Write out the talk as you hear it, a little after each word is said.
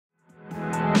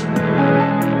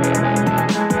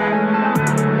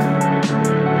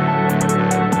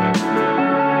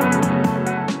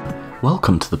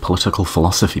Welcome to the Political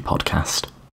Philosophy Podcast.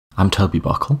 I'm Toby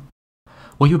Buckle.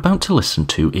 What you're about to listen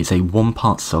to is a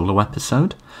one-part solo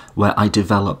episode where I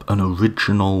develop an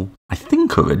original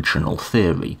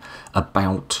theory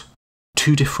about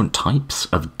two different types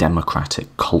of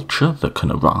democratic culture that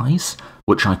can arise,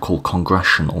 which I call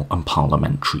congressional and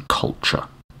parliamentary culture.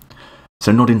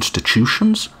 So not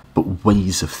institutions, but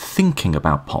ways of thinking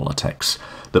about politics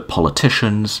that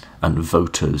politicians and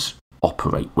voters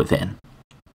operate within.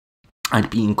 I'd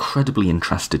be incredibly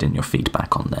interested in your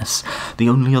feedback on this. The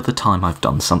only other time I've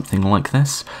done something like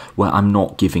this, where I'm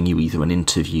not giving you either an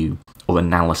interview or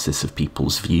analysis of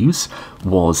people's views,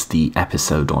 was the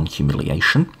episode on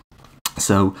humiliation.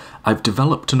 So I've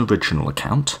developed an original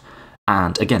account,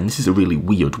 and again, this is a really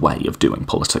weird way of doing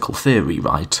political theory,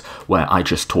 right? Where I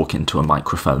just talk into a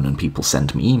microphone and people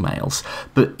send me emails.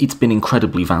 But it's been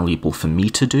incredibly valuable for me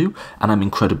to do, and I'm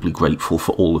incredibly grateful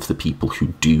for all of the people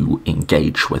who do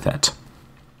engage with it.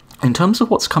 In terms of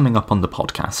what's coming up on the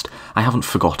podcast, I haven't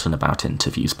forgotten about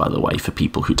interviews, by the way, for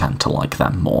people who tend to like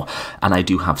them more, and I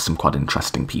do have some quite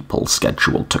interesting people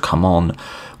scheduled to come on.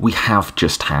 We have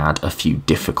just had a few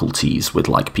difficulties with,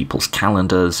 people's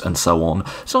calendars and so on,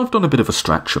 so I've done a bit of a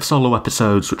stretch of solo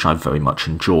episodes, which I've very much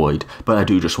enjoyed, but I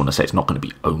do just want to say it's not going to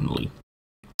be only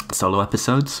solo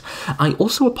episodes. I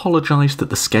also apologise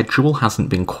that the schedule hasn't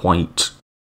been quite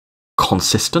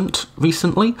consistent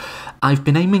recently. I've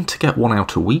been aiming to get one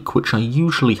out a week, which I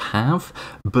usually have,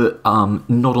 but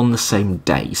not on the same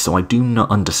day, so I do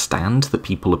not understand that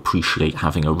people appreciate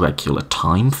having a regular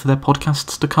time for their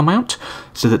podcasts to come out,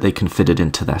 so that they can fit it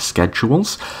into their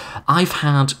schedules. I'm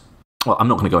not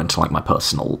going to go into my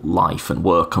personal life and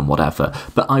work and whatever,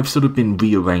 but I've sort of been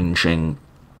rearranging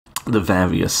the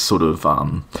various sort of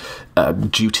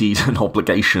duties and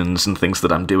obligations and things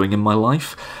that I'm doing in my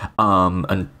life,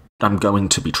 and I'm going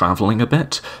to be travelling a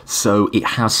bit, so it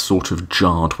has sort of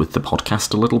jarred with the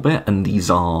podcast a little bit, and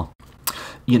these are,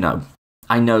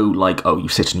 I know, you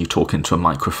sit and you talk into a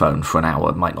microphone for an hour,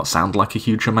 it might not sound like a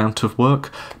huge amount of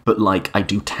work, but, I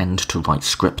do tend to write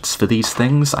scripts for these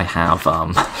things. I have,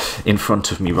 in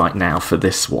front of me right now for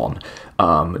this one,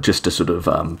 just a sort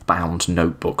of bound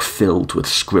notebook filled with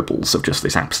scribbles of just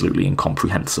this absolutely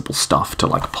incomprehensible stuff to,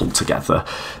 pull together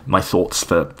my thoughts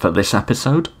for this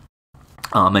episode.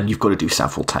 And you've got to do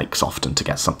several takes often to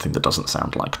get something that doesn't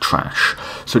sound like trash.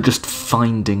 So just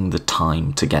finding the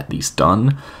time to get these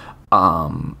done.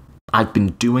 I've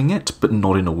been doing it, but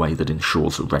not in a way that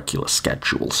ensures a regular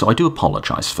schedule. So I do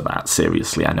apologise for that.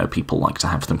 Seriously, I know people like to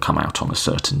have them come out on a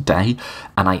certain day,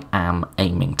 and I am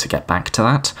aiming to get back to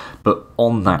that. But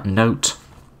on that note,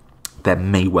 there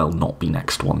may well not be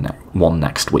one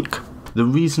next week. The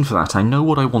reason for that, I know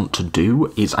what I want to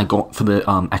do, is I got, for the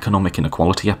economic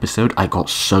inequality episode, I got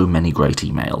so many great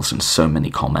emails and so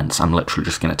many comments. I'm literally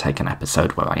just going to take an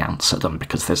episode where I answer them,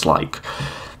 because there's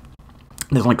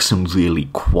some really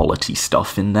quality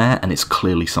stuff in there, and it's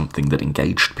clearly something that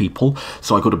engaged people.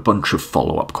 So I got a bunch of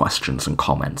follow-up questions and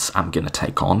comments I'm going to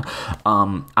take on.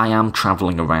 I am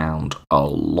travelling around a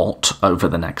lot over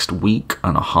the next week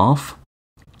and a half.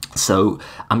 So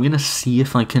I'm going to see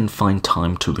if I can find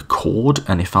time to record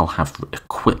and if I'll have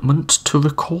equipment to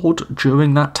record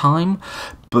during that time.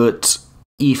 But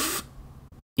if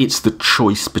it's the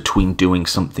choice between doing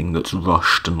something that's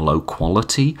rushed and low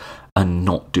quality and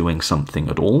not doing something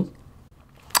at all,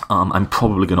 I'm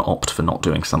probably going to opt for not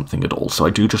doing something at all. So I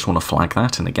do just want to flag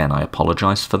that, and again, I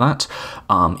apologise for that.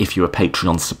 If you're a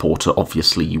Patreon supporter,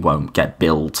 obviously you won't get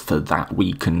billed for that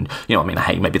week, and,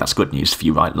 hey, maybe that's good news for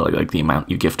you, right? The amount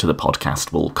you give to the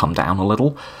podcast will come down a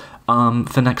little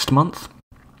for next month.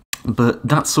 But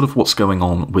that's sort of what's going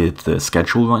on with the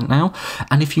schedule right now.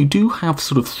 And if you do have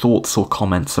sort of thoughts or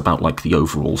comments about the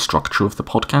overall structure of the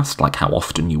podcast, how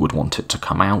often you would want it to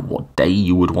come out, what day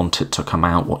you would want it to come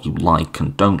out, what you like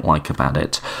and don't like about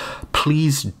it,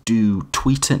 please do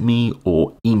tweet at me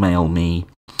or email me,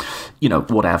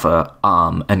 whatever,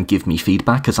 and give me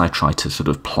feedback as I try to sort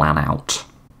of plan out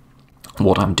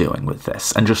what I'm doing with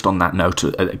this. And just on that note,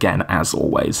 again, as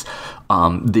always,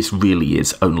 this really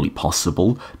is only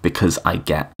possible because I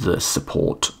get the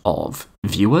support of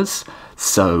viewers.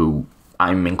 So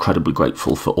I'm incredibly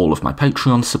grateful for all of my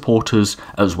Patreon supporters,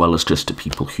 as well as just to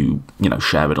people who,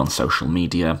 share it on social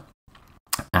media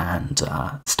and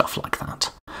stuff like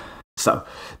that. So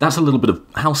that's a little bit of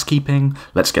housekeeping.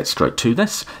 Let's get straight to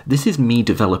this. This is me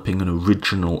developing an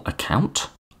original account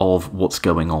of what's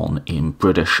going on in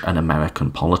British and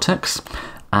American politics,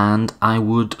 and I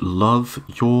would love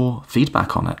your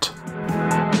feedback on it.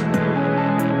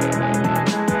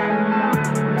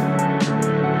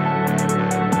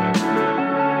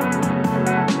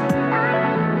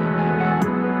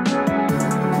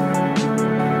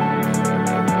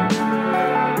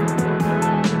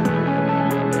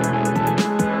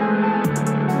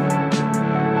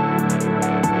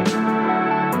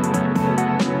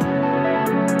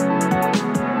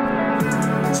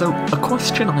 A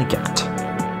question I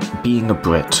get, being a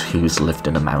Brit who's lived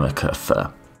in America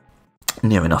for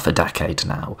near enough a decade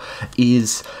now,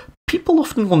 is people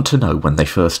often want to know when they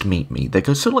first meet me. They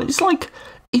go, so is like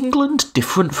England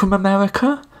different from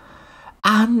America?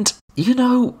 And, you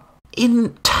know,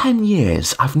 in 10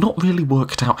 years, I've not really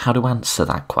worked out how to answer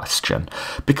that question.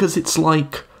 Because it's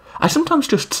like, I sometimes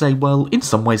just say, well, in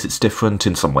some ways it's different,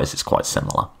 in some ways it's quite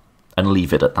similar, and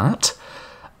leave it at that.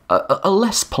 A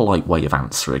less polite way of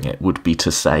answering it would be to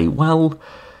say, well,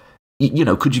 you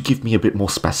know, could you give me a bit more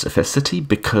specificity?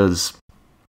 Because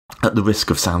at the risk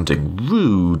of sounding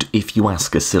rude, if you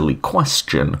ask a silly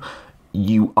question,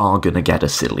 you are going to get a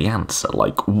silly answer.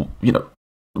 Like, you know,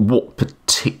 what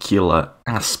particular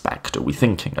aspect are we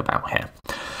thinking about here?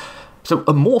 So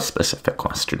a more specific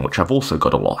question, which I've also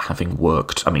got a lot, having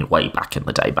worked, I mean, way back in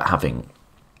the day, but having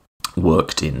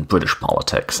worked in British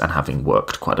politics and having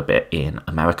worked quite a bit in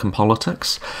American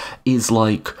politics, is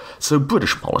like, so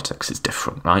British politics is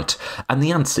different, right? And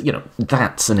the answer, you know,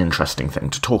 that's an interesting thing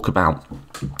to talk about,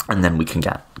 and then we can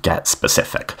get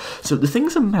specific. So the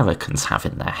things Americans have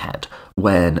in their head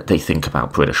when they think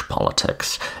about British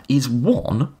politics is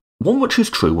one which is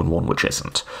true and one which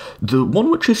isn't. The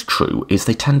one which is true is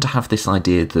they tend to have this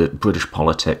idea that British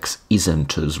politics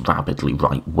isn't as rabidly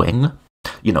right-wing.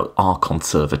 You know, our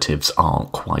conservatives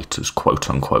aren't quite as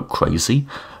quote-unquote crazy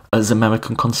as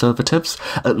American conservatives,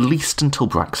 at least until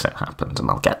Brexit happened, and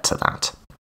I'll get to that.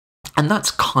 And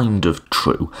that's kind of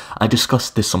true. I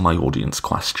discussed this on my audience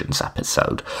questions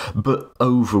episode, but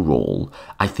overall,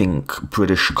 I think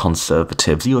British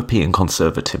conservatives, European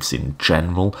conservatives in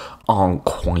general, aren't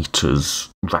quite as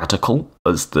radical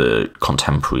as the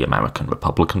contemporary American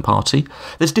Republican Party.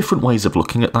 There's different ways of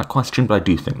looking at that question, but I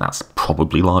do think that's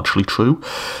probably largely true.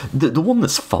 The one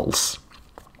that's false,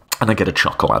 and I get a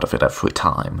chuckle out of it every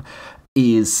time,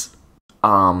 is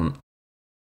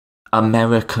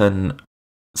American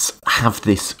have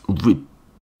this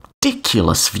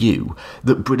ridiculous view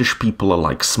that British people are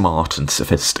like smart and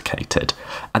sophisticated,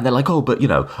 and they're like, oh, but you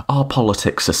know, our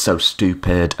politics are so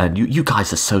stupid and you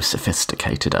guys are so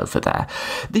sophisticated over there.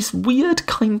 This weird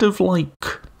kind of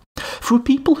like, for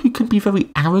people who can be very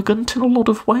arrogant in a lot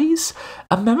of ways,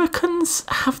 Americans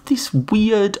have this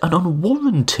weird and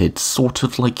unwarranted sort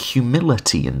of like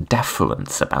humility and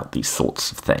deference about these sorts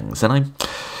of things, and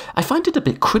I find it a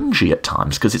bit cringy at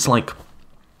times, because it's like,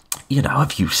 you know,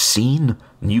 have you seen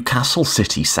Newcastle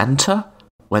city centre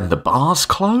when the bars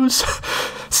close?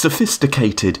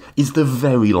 Sophisticated is the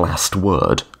very last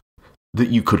word that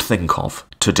you could think of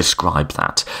to describe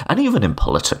that. And even in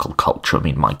political culture, I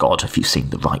mean, my God, have you seen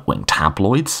the right-wing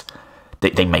tabloids?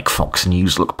 They make Fox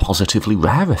News look positively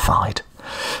rarefied.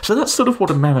 So that's sort of what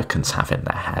Americans have in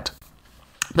their head.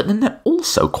 But then they're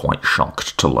also quite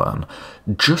shocked to learn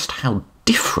just how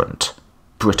different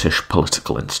British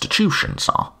political institutions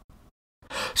are.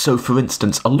 So, for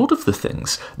instance, a lot of the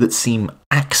things that seem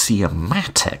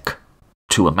axiomatic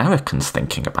to Americans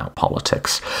thinking about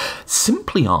politics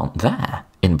simply aren't there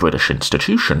in British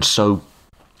institutions. So,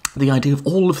 the idea of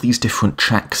all of these different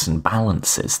checks and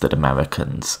balances that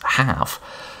Americans have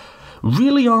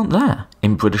really aren't there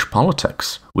in British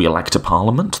politics. We elect a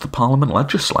parliament, the parliament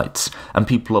legislates, and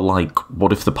people are like,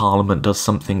 what if the parliament does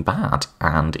something bad?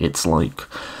 And it's like,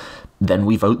 then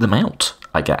we vote them out,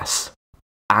 I guess.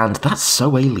 And that's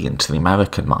so alien to the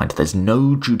American mind. There's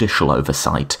no judicial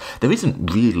oversight. There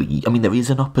isn't really, I mean, there is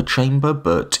an upper chamber,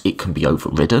 but it can be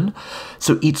overridden.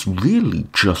 So it's really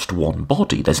just one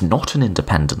body. There's not an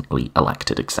independently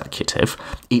elected executive.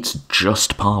 It's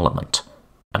just Parliament.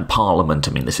 And Parliament,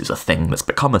 I mean, this is a thing that's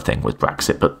become a thing with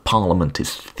Brexit, but Parliament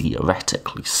is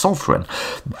theoretically sovereign.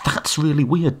 That's really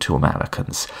weird to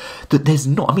Americans. That there's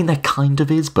not, I mean, there kind of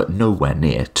is, but nowhere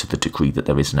near to the degree that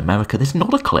there is in America. There's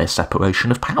not a clear separation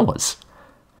of powers.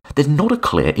 There's not a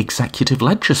clear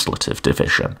executive-legislative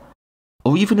division,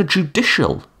 or even a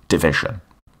judicial division.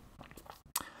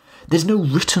 There's no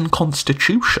written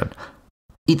constitution.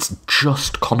 It's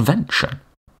just convention.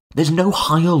 There's no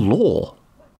higher law.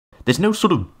 There's no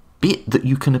sort of bit that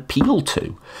you can appeal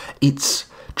to. It's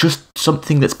just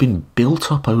something that's been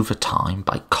built up over time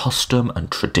by custom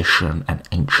and tradition and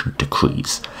ancient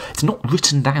decrees. It's not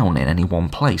written down in any one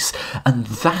place, and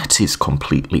that is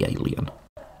completely alien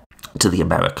to the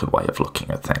American way of looking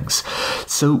at things.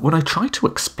 So when I try to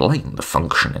explain the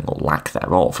functioning or lack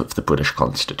thereof of the British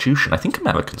Constitution, I think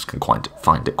Americans can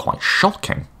find it quite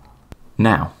shocking.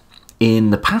 Now, in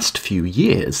the past few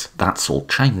years, that's all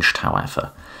changed,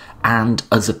 however. And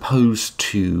as opposed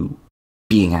to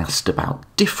being asked about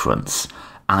difference,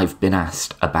 I've been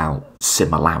asked about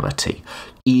similarity.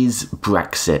 Is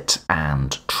Brexit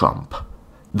and Trump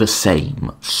the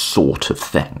same sort of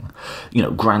thing.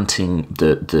 Granting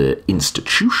that the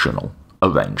institutional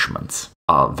arrangements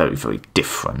are very, very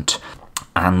different,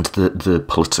 and that the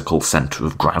political centre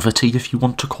of gravity, if you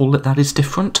want to call it that, is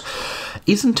different.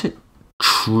 Isn't it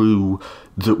true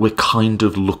that we're kind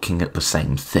of looking at the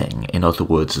same thing? In other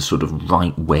words, a sort of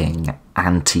right-wing,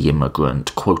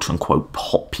 anti-immigrant, quote-unquote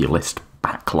populist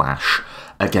backlash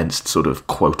against sort of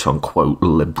quote-unquote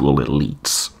liberal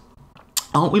elites.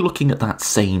 Aren't we looking at that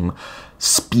same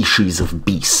species of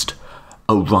beast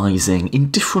arising in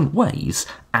different ways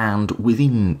and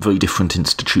within very different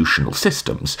institutional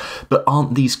systems? But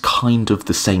aren't these kind of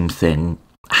the same thing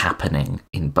happening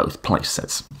in both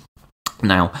places?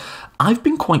 Now, I've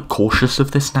been quite cautious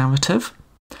of this narrative,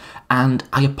 and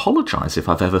I apologise if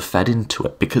I've ever fed into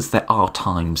it, because there are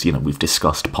times, we've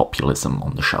discussed populism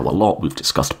on the show a lot, we've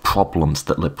discussed problems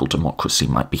that liberal democracy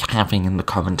might be having in the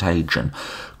current age, and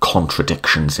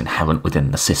contradictions inherent within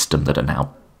the system that are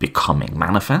now becoming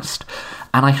manifest,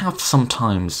 and I have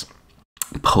sometimes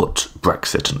put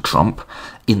Brexit and Trump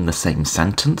in the same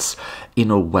sentence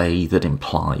in a way that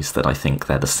implies that I think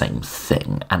they're the same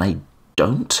thing, and I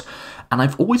don't. And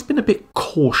I've always been a bit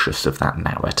cautious of that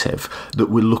narrative, that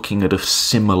we're looking at a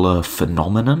similar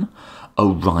phenomenon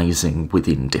arising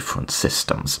within different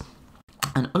systems.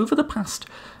 And over the past,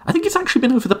 I think it's actually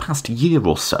been over the past year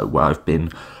or so, where I've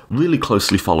been really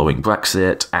closely following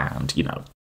Brexit, and,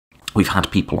 we've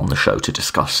had people on the show to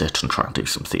discuss it and try and do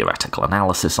some theoretical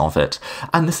analysis of it.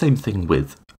 And the same thing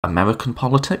with American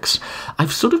politics.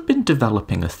 I've sort of been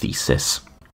developing a thesis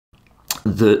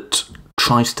that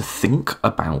tries to think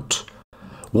about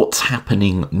what's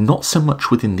happening not so much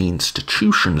within the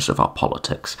institutions of our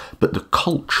politics, but the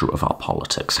culture of our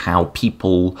politics, how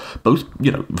people, both,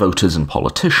 voters and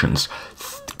politicians,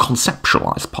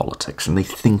 conceptualise politics and they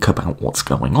think about what's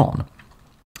going on.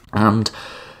 And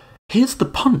here's the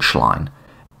punchline,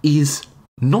 is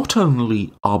not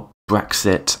only are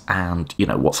Brexit and,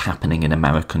 what's happening in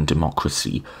American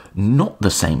democracy not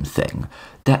the same thing,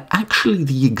 they're actually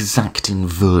the exact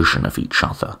inversion of each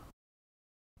other.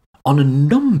 On a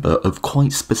number of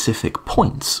quite specific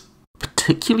points,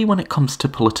 particularly when it comes to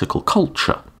political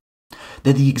culture,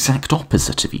 they're the exact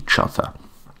opposite of each other.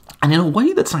 And in a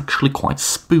way that's actually quite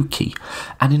spooky,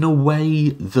 and in a way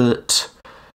that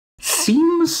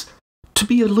seems to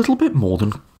be a little bit more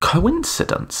than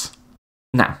coincidence.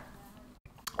 Now,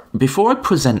 before I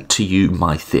present to you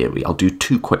my theory, I'll do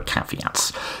two quick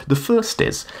caveats. The first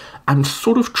is, I'm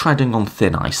sort of treading on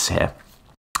thin ice here.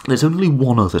 There's only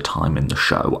one other time in the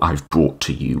show I've brought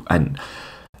to you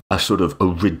a sort of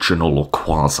original or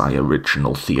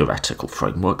quasi-original theoretical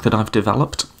framework that I've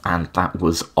developed, and that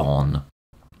was on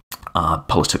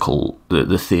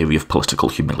the theory of political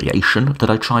humiliation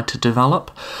that I tried to develop.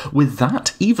 With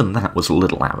that, even that was a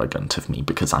little arrogant of me,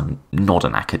 because I'm not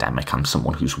an academic, I'm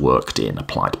someone who's worked in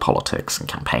applied politics and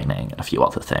campaigning and a few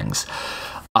other things.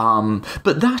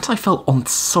 But that I felt on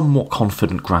somewhat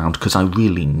confident ground, because I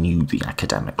really knew the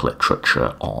academic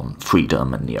literature on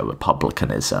freedom and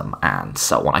neo-republicanism and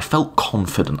so on. I felt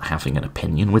confident having an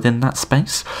opinion within that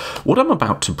space. What I'm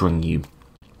about to bring you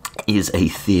is a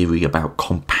theory about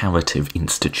comparative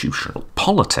institutional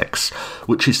politics,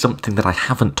 which is something that I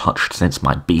haven't touched since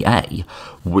my BA,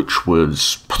 which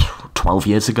was 12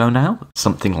 years ago now,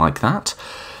 something like that.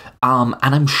 And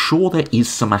I'm sure there is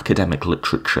some academic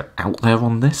literature out there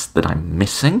on this that I'm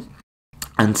missing.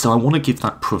 And so I want to give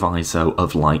that proviso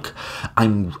of,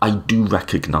 I do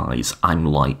recognise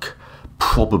I'm,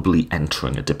 probably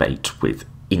entering a debate with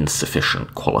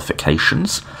insufficient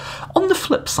qualifications. On the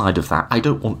flip side of that, I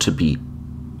don't want to be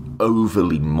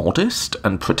overly modest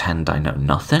and pretend I know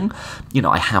nothing.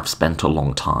 I have spent a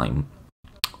long time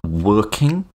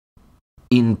working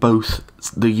in both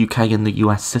the UK and the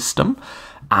US system.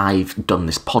 I've done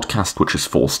this podcast, which has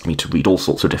forced me to read all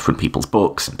sorts of different people's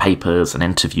books and papers and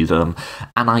interview them.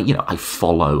 And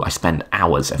I spend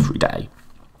hours every day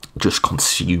just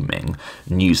consuming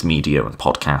news media and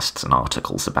podcasts and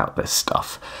articles about this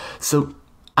stuff. So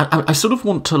I sort of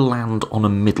want to land on a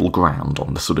middle ground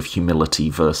on the sort of humility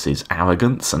versus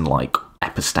arrogance and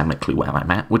epistemically where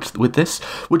I'm at with this,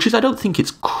 which is I don't think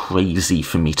it's crazy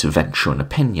for me to venture an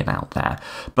opinion out there,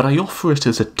 but I offer it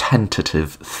as a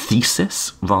tentative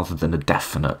thesis rather than a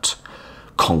definite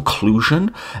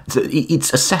conclusion.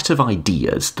 It's a set of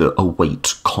ideas that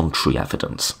await contrary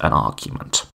evidence and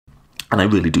argument. And I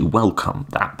really do welcome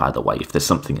that, by the way. If there's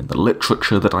something in the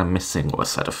literature that I'm missing or a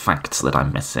set of facts that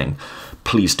I'm missing,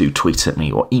 please do tweet at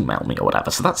me or email me or whatever.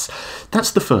 So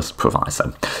that's the first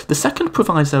proviso. The second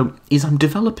proviso is I'm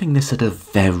developing this at a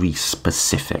very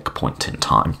specific point in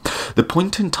time. The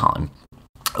point in time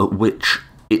at which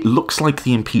it looks like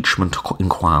the impeachment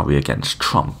inquiry against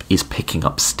Trump is picking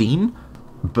up steam,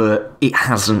 but it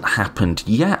hasn't happened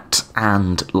yet,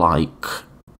 and,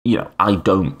 I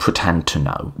don't pretend to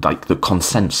know. The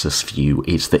consensus view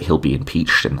is that he'll be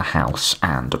impeached in the House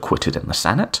and acquitted in the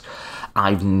Senate.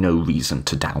 I've no reason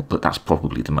to doubt that that's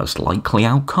probably the most likely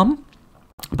outcome.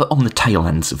 But on the tail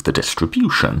ends of the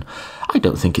distribution, I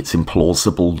don't think it's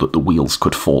implausible that the wheels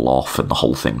could fall off and the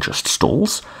whole thing just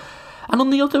stalls. And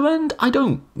on the other end,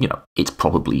 it's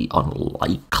probably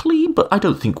unlikely, but I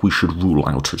don't think we should rule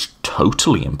out as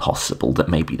totally impossible that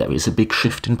maybe there is a big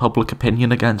shift in public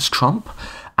opinion against Trump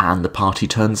and the party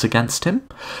turns against him.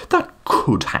 That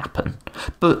could happen.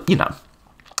 But,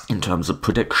 in terms of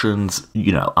predictions,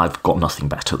 I've got nothing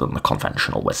better than the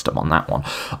conventional wisdom on that one.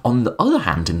 On the other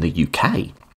hand, in the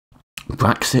UK,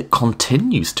 Brexit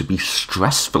continues to be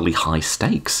stressfully high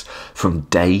stakes from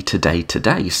day to day to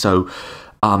day. So,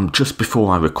 just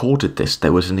before I recorded this,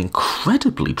 there was an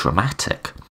incredibly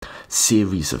dramatic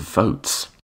series of votes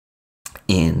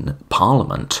in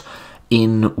Parliament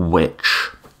in which,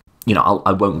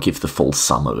 I won't give the full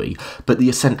summary, but the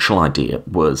essential idea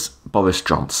was Boris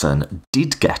Johnson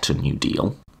did get a new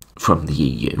deal from the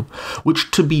EU, which,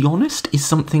 to be honest, is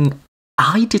something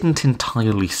I didn't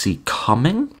entirely see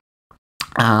coming,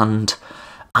 and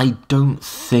I don't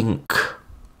think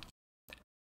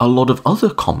a lot of other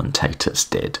commentators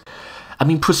did. I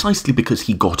mean, precisely because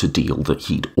he got a deal that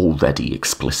he'd already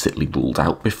explicitly ruled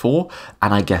out before,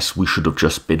 and I guess we should have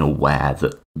just been aware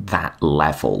that that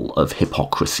level of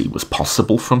hypocrisy was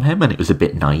possible from him, and it was a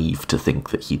bit naive to think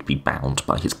that he'd be bound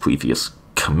by his previous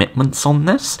commitments on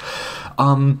this.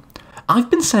 I've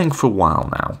been saying for a while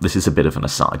now, this is a bit of an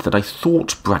aside, that I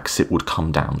thought Brexit would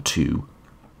come down to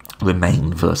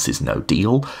Remain versus no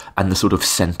deal, and the sort of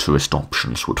centrist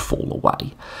options would fall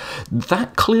away.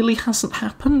 That clearly hasn't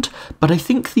happened, but I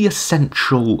think the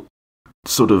essential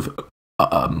sort of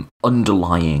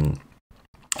underlying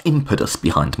impetus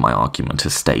behind my argument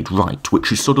has stayed right,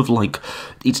 which is sort of like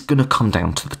it's going to come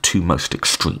down to the two most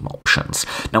extreme options.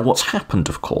 Now, what's happened,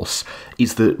 of course,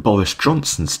 is that Boris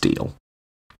Johnson's deal,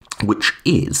 which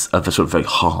is of a sort of very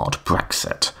hard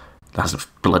Brexit, has a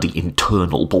bloody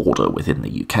internal border within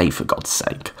the UK, for God's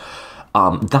sake,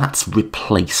 that's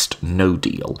replaced no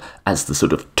deal as the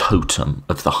sort of totem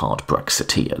of the hard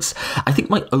Brexiteers. I think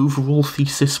my overall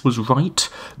thesis was right,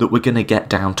 that we're going to get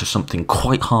down to something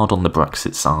quite hard on the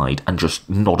Brexit side and just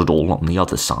not at all on the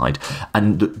other side,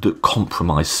 and that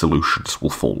compromise solutions will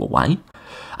fall away.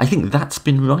 I think that's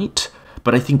been right,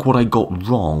 but I think what I got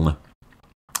wrong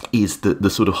is that the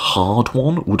sort of hard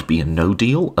one would be a no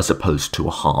deal as opposed to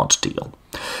a hard deal.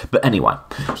 But anyway,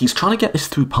 he's trying to get this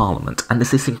through Parliament, and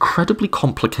there's this incredibly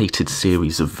complicated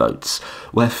series of votes,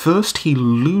 where first he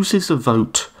loses a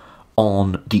vote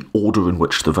on the order in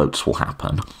which the votes will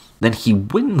happen, then he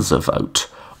wins a vote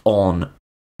on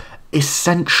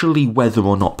essentially whether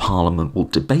or not Parliament will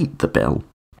debate the bill,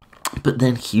 but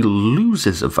then he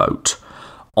loses a vote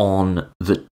on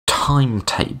the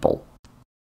timetable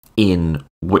in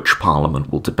which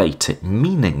Parliament will debate it,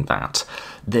 meaning that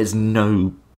there's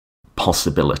no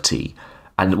possibility,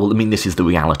 and well, I mean, this is the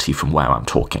reality from where I'm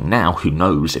talking now, who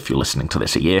knows if you're listening to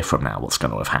this a year from now what's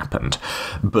going to have happened,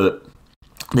 but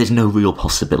there's no real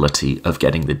possibility of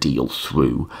getting the deal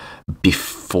through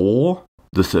before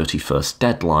the 31st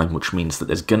deadline, which means that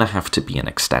there's going to have to be an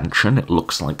extension. It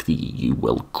looks like the EU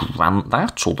will grant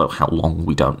that, although how long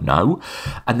we don't know.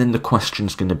 And then the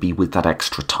question's going to be, with that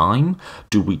extra time,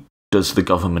 does the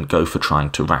government go for trying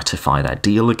to ratify their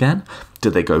deal again? Do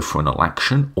they go for an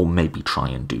election, or maybe try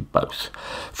and do both?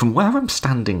 From where I'm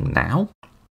standing now,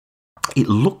 it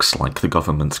looks like the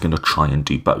government's going to try and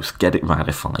do both, get it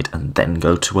ratified and then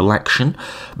go to election,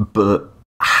 but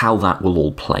how that will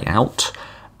all play out,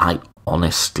 I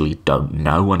honestly don't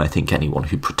know, and I think anyone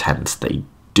who pretends they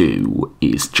do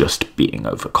is just being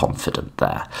overconfident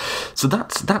there. So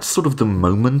that's sort of the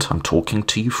moment I'm talking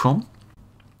to you from.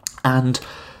 And,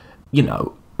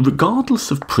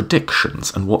 regardless of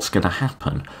predictions and what's going to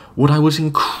happen, what I was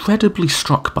incredibly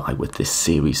struck by with this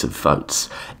series of votes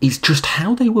is just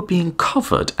how they were being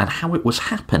covered, and how it was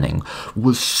happening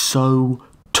was so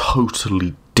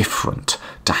totally different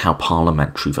to how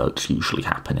parliamentary votes usually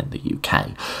happen in the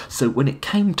UK. So when it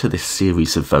came to this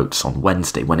series of votes on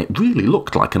Wednesday, when it really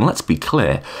looked like, and let's be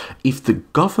clear, if the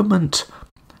government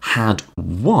had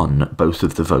won both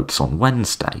of the votes on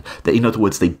Wednesday, that in other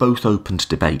words they both opened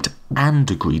debate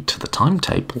and agreed to the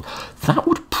timetable, that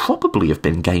would probably have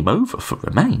been game over for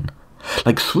Remain.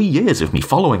 Like 3 years of me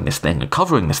following this thing and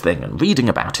covering this thing and reading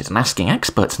about it and asking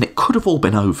experts, and it could have all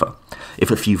been over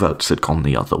if a few votes had gone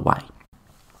the other way.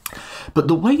 But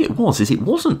the way it was is it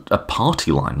wasn't a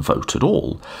party line vote at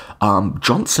all.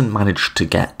 Johnson managed to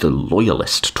get the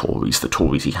loyalist Tories, the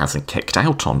Tories he hasn't kicked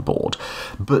out, on board.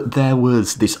 But there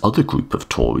was this other group of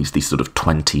Tories, these sort of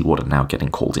 20 what are now getting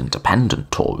called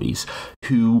independent Tories,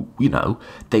 who,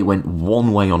 they went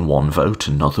one way on one vote,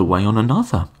 another way on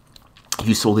another.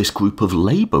 You saw this group of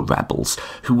Labour rebels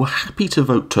who were happy to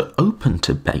vote to open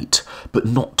debate, but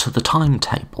not to the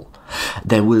timetable.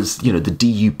 There was, the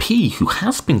DUP, who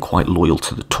has been quite loyal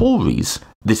to the Tories.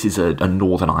 This is a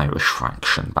Northern Irish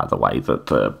fraction, by the way, that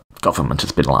the government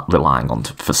has been relying on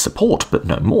for support, but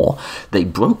no more. They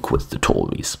broke with the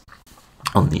Tories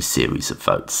on these series of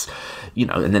votes.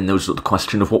 And then there was the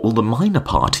question of what will the minor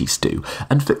parties do?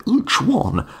 And for each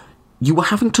one, you were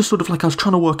having to I was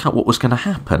trying to work out what was going to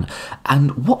happen.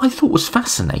 And what I thought was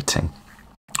fascinating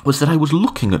was that I was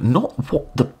looking at not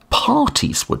what the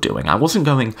parties were doing. I wasn't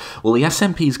going, well, the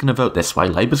SNP is going to vote this way,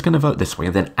 Labour's going to vote this way,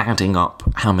 and then adding up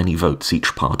how many votes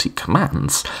each party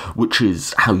commands, which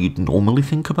is how you'd normally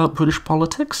think about British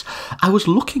politics. I was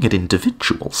looking at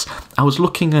individuals. I was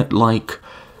looking at,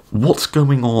 what's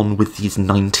going on with these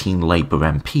 19 Labour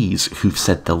MPs who've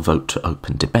said they'll vote to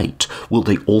open debate? Will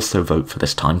they also vote for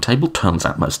this timetable? Turns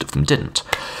out most of them didn't.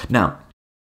 Now,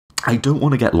 I don't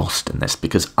want to get lost in this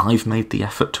because I've made the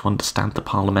effort to understand the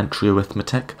parliamentary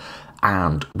arithmetic,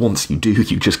 and once you do,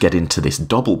 you just get into this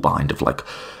double bind of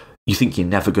you think you're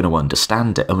never going to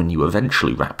understand it, and when you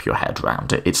eventually wrap your head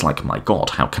around it, it's my God,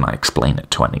 how can I explain it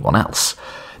to anyone else?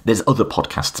 There's other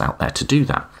podcasts out there to do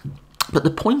that. But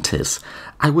the point is,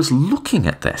 I was looking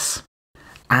at this,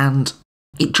 and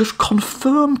it just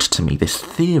confirmed to me this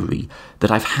theory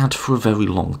that I've had for a very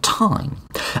long time,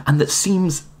 and that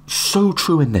seems so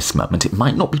true in this moment. It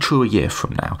might not be true a year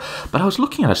from now, but I was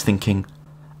looking at it thinking,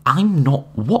 I'm not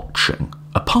watching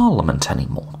a parliament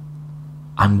anymore.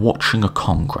 I'm watching a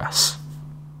Congress.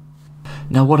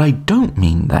 Now, what I don't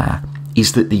mean there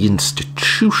is that the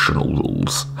institutional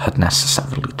rules had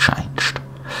necessarily changed.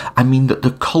 I mean that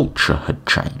the culture had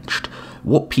changed.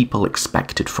 What people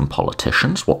expected from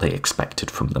politicians, what they expected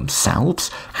from themselves,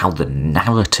 how the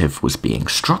narrative was being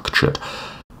structured,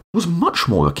 was much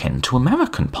more akin to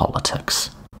American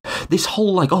politics. This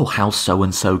whole, how's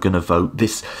so-and-so going to vote?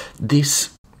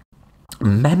 This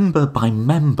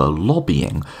member-by-member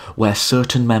lobbying, where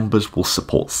certain members will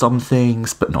support some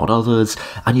things, but not others,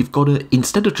 and you've got to,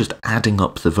 instead of just adding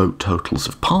up the vote totals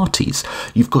of parties,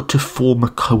 you've got to form a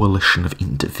coalition of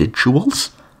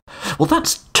individuals. Well,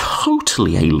 that's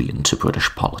totally alien to British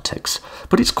politics,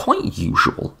 but it's quite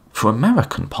usual for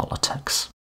American politics,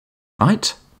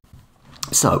 right?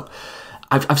 So,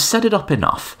 I've set it up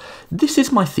enough. This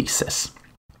is my thesis,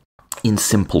 in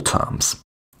simple terms.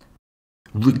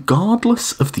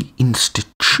 Regardless of the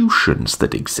institutions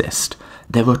that exist,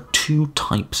 there are two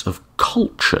types of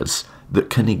cultures that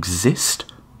can exist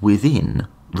within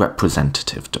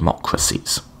representative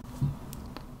democracies.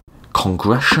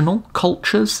 Congressional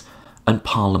cultures and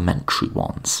parliamentary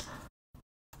ones.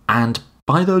 And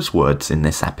by those words in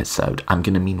this episode, I'm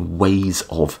going to mean ways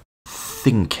of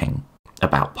thinking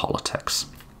about politics.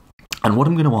 And what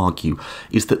I'm going to argue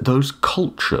is that those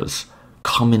cultures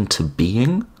come into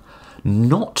being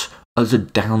not as a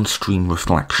downstream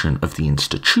reflection of the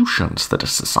institutions that a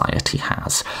society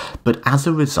has, but as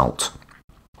a result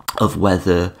of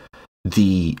whether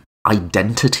the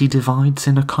identity divides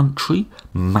in a country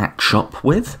match up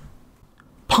with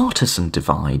partisan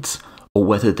divides, or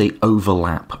whether they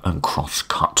overlap and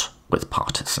cross-cut with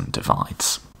partisan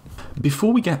divides.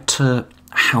 Before we get to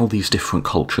how these different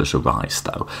cultures arise,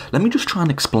 though, let me just try and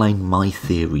explain my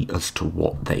theory as to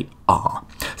what they are.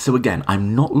 So again,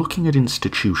 I'm not looking at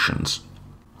institutions,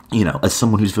 as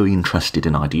someone who's very interested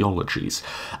in ideologies.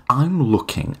 I'm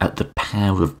looking at the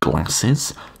pair of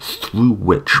glasses through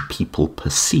which people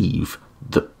perceive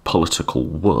the political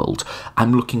world.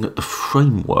 I'm looking at the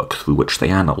framework through which they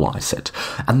analyse it.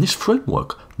 And this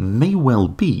framework may well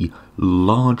be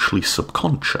largely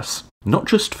subconscious, not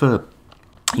just for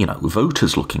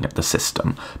voters looking at the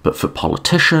system, but for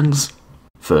politicians,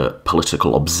 for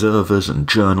political observers and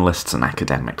journalists and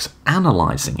academics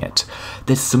analysing it.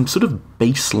 There's some sort of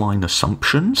baseline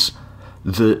assumptions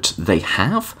that they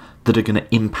have that are going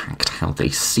to impact how they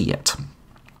see it.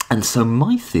 And so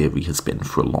my theory has been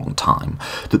for a long time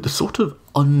that the sort of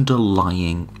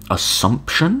underlying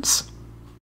assumptions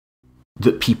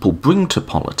that people bring to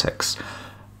politics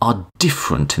are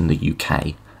different in the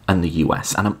UK and the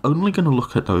US, and I'm only going to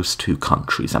look at those two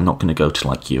countries. I'm not going to go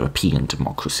to European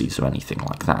democracies or anything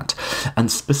like that. And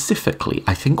specifically,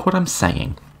 I think what I'm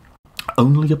saying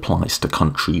only applies to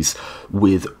countries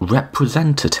with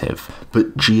representative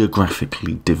but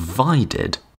geographically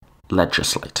divided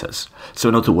legislators. So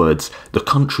in other words, the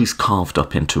country's carved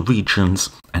up into regions,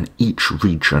 and each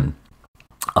region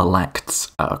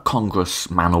elects a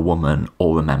congressman or woman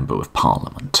or a member of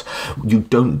parliament. You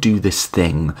don't do this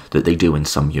thing that they do in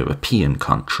some European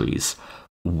countries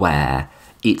where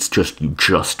it's just you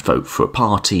just vote for a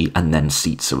party and then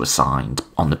seats are assigned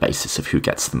on the basis of who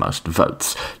gets the most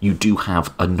votes. You do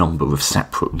have a number of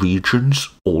separate regions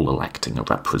all electing a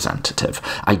representative.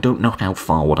 I don't know how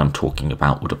far what I'm talking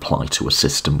about would apply to a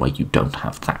system where you don't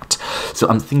have that. So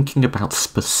I'm thinking about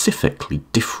specifically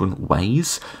different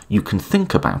ways you can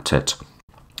think about it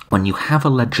when you have a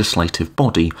legislative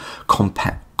body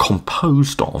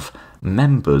composed of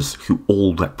members who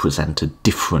all represent a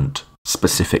different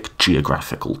specific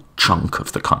geographical chunk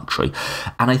of the country.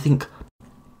 And I think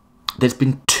there's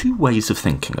been two ways of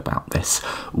thinking about this,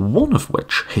 one of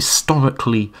which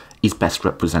historically is best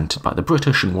represented by the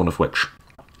British and one of which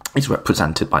is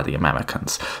represented by the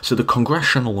Americans. So the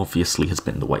congressional obviously has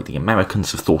been the way the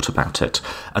Americans have thought about it,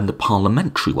 and the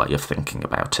parliamentary way of thinking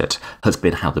about it has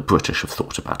been how the British have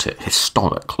thought about it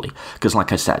historically, because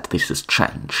like I said, this has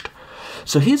changed.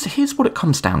 So here's what it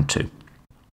comes down to.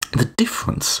 The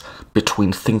difference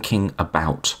between thinking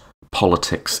about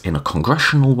politics in a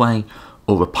congressional way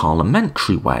or a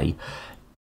parliamentary way,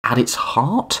 at its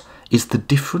heart, is the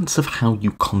difference of how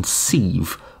you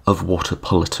conceive of what a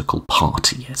political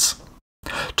party is.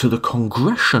 To the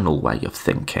congressional way of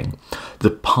thinking, the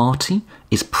party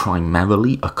is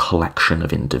primarily a collection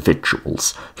of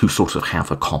individuals who sort of have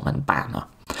a common banner.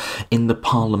 In the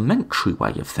parliamentary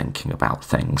way of thinking about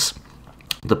things,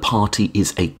 the party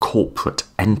is a corporate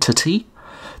entity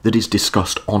that is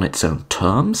discussed on its own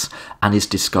terms and is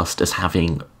discussed as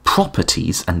having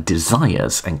properties and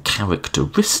desires and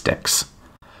characteristics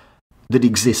that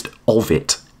exist of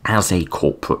it as a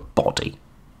corporate body.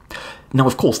 Now,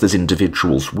 of course, there's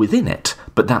individuals within it,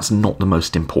 but that's not the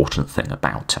most important thing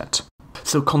about it.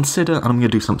 So consider, and I'm going to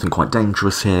do something quite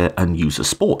dangerous here and use a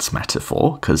sports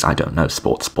metaphor, because I don't know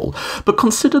sports ball, but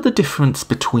consider the difference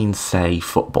between, say,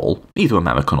 football, either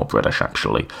American or British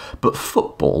actually, but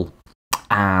football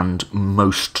and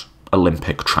most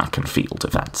Olympic track and field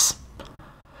events.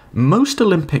 Most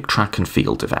Olympic track and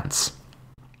field events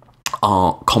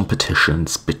are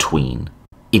competitions between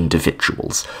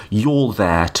individuals. You're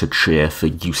there to cheer for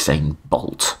Usain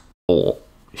Bolt or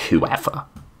whoever,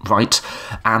 right?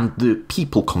 And the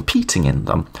people competing in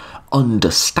them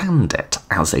understand it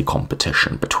as a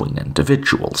competition between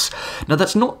individuals. Now,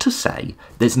 that's not to say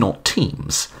there's not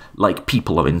teams, like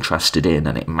people are interested in,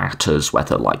 and it matters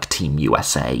whether, like, Team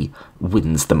USA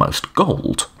wins the most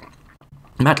gold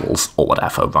medals or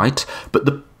whatever, right? But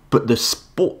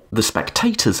the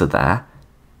spectators are there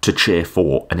to cheer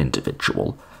for an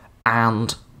individual,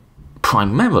 and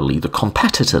primarily the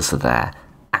competitors are there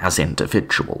as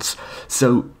individuals.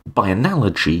 So, by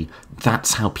analogy,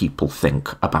 that's how people think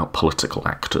about political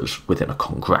actors within a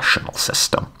congressional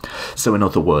system. So, in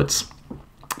other words,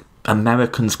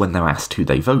 Americans, when they're asked who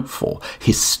they vote for,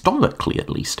 historically at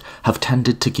least, have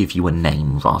tended to give you a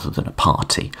name rather than a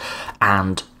party.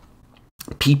 And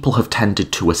people have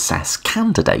tended to assess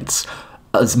candidates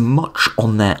as much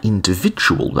on their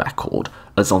individual record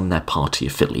as on their party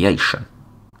affiliation.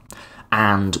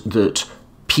 And that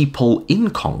people in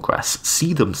Congress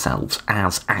see themselves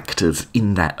as actors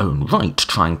in their own right,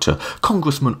 trying to...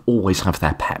 Congressmen always have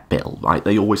their pet bill, right?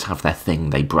 They always have their thing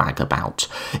they brag about.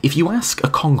 If you ask a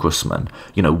congressman,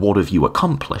 you know, what have you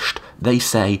accomplished? They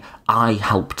say, I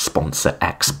helped sponsor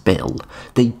X bill.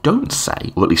 They don't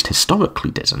say, or at least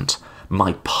historically didn't,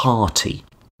 my party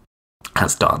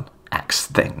has done X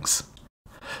things.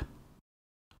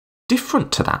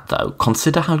 Different to that, though,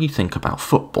 consider how you think about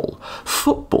football.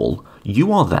 Football,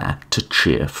 you are there to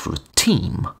cheer for a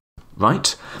team,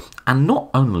 right? And not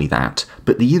only that,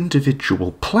 but the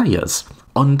individual players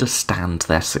understand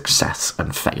their success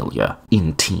and failure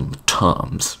in team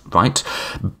terms, right?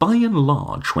 By and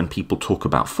large, when people talk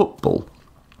about football,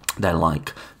 they're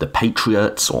like the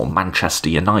Patriots or Manchester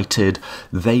United.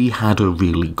 They had a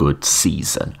really good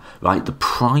season, right? The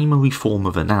primary form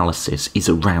of analysis is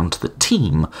around the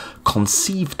team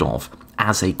conceived of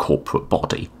as a corporate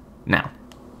body. Now,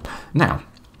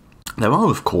 there are,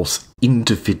 of course,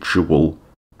 individual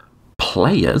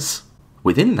players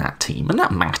within that team, and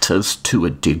that matters to a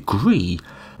degree,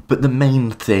 but the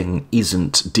main thing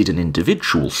isn't did an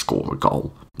individual score a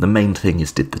goal. The main thing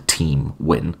is did the team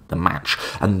win the match.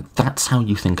 And that's how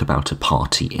you think about a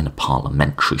party in a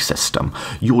parliamentary system.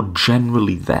 You're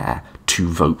generally there to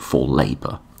vote for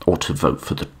Labour or to vote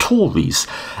for the Tories,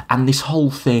 and this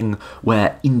whole thing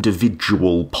where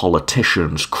individual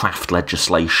politicians craft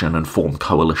legislation and form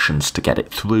coalitions to get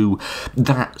it through,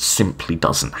 that simply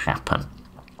doesn't happen.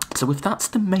 So if that's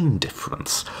the main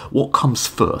difference, what comes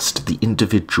first, the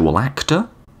individual actor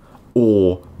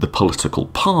or the political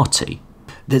party?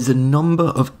 There's a number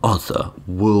of other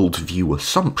worldview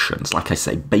assumptions, like I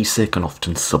say, basic and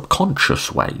often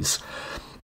subconscious ways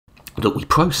that we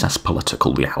process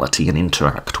political reality and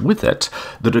interact with it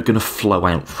that are going to flow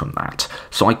out from that.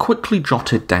 So I quickly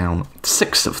jotted down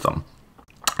 6 of them.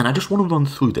 And I just want to run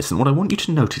through this, and what I want you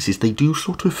to notice is they do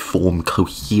sort of form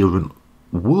coherent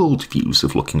worldviews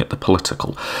of looking at the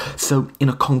political. So in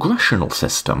a congressional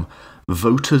system,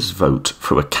 voters vote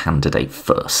for a candidate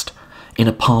first. In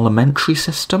a parliamentary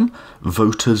system,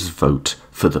 voters vote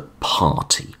for the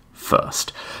party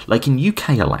first. Like in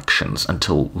UK elections,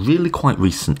 until really quite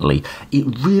recently, it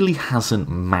really hasn't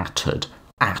mattered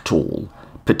at all,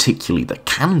 particularly the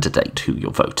candidate who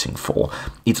you're voting for.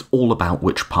 It's all about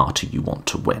which party you want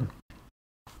to win.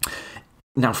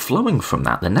 Now, flowing from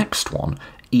that, the next one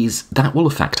is that will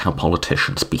affect how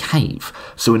politicians behave.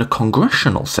 So in a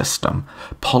congressional system,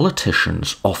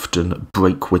 politicians often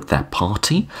break with their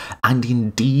party, and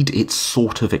indeed it's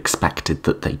sort of expected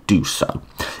that they do so.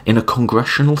 In a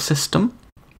congressional system,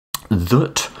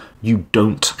 that you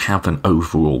don't have an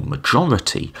overall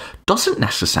majority doesn't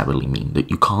necessarily mean that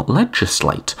you can't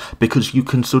legislate, because you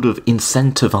can sort of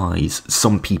incentivize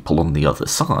some people on the other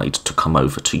side to come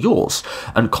over to yours.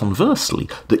 And conversely,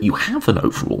 that you have an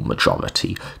overall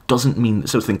majority doesn't mean...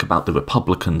 So think about the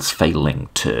Republicans failing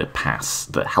to pass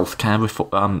the healthcare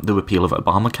reform, the repeal of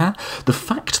Obamacare. The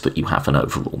fact that you have an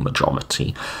overall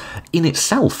majority in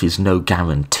itself is no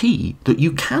guarantee that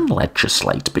you can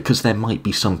legislate, because there might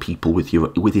be some people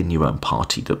within your own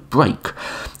party that break.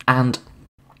 And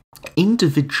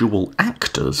individual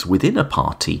actors within a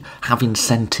party have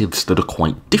incentives that are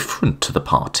quite different to the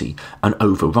party and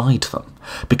override them,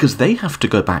 because they have to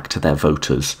go back to their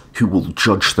voters who will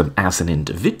judge them as an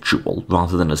individual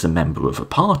rather than as a member of a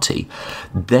party.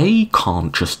 They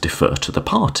can't just defer to the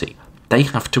party. They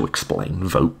have to explain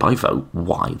vote by vote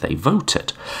why they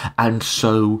voted. And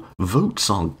so votes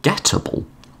are gettable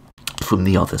from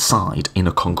the other side in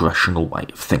a congressional way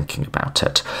of thinking about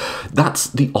it. That's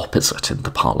the opposite in the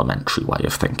parliamentary way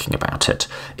of thinking about it.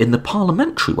 In the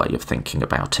parliamentary way of thinking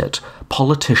about it,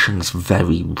 politicians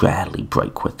very rarely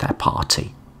break with their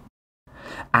party.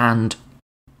 And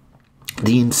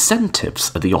the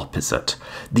incentives are the opposite.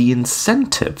 The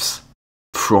incentives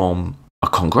from a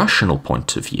congressional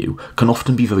point of view can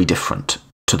often be very different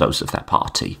to those of their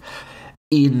party.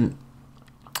 In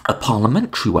a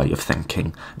parliamentary way of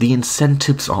thinking, the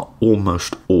incentives are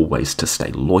almost always to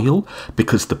stay loyal,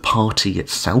 because the party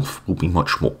itself will be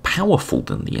much more powerful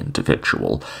than the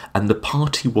individual, and the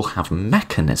party will have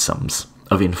mechanisms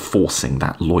of enforcing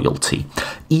that loyalty,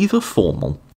 either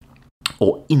formal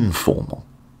or informal.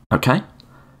 Okay?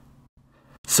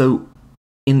 So,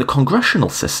 in the congressional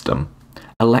system,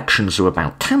 elections are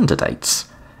about candidates.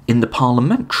 In the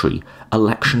parliamentary,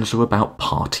 elections are about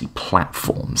party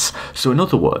platforms. So in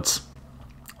other words,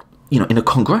 in a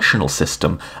congressional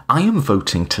system, I am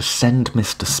voting to send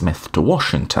Mr. Smith to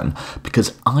Washington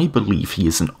because I believe he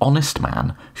is an honest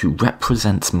man who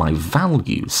represents my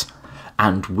values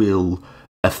and will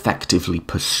effectively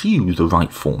pursue the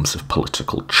right forms of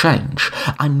political change.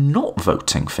 I'm not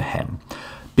voting for him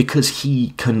because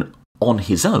he can, on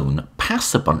his own,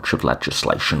 pass a bunch of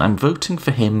legislation. I'm voting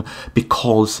for him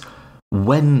because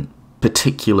when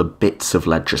particular bits of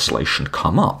legislation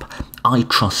come up, I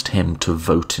trust him to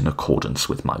vote in accordance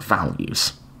with my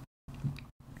values.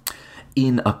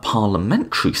 In a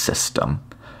parliamentary system,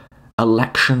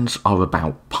 elections are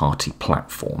about party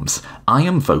platforms. I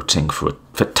am voting for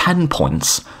 10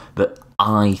 points that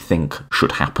I think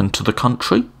should happen to the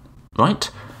country,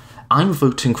 right? I'm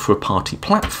voting for a party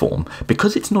platform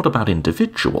because it's not about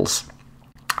individuals.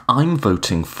 I'm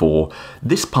voting for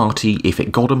this party, if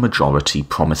it got a majority,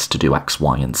 promised to do X,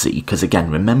 Y, and Z. Because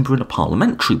again, remember, in a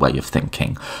parliamentary way of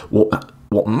thinking,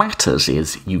 what matters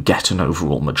is you get an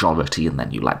overall majority and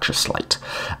then you legislate.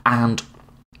 And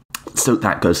so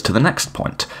that goes to the next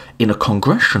point. In a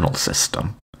congressional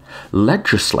system,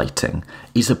 legislating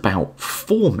is about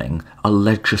forming a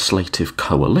legislative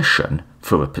coalition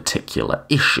for a particular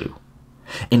issue.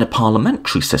 In a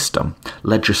parliamentary system,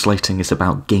 legislating is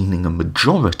about gaining a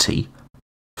majority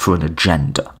for an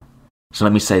agenda. So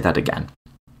let me say that again.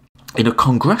 In a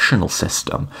congressional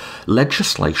system,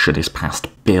 legislation is passed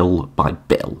bill by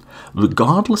bill.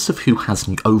 Regardless of who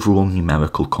has overall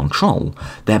numerical control,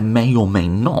 there may or may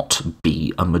not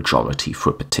be a majority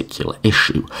for a particular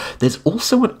issue. There's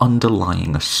also an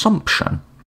underlying assumption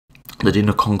that in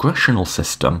a congressional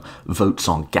system, votes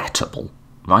are gettable,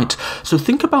 right? So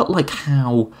think about like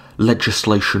how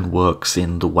legislation works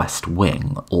in The West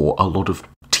Wing or a lot of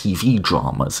TV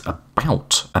dramas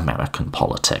about American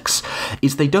politics,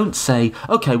 is they don't say,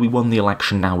 okay, we won the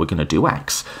election, now we're going to do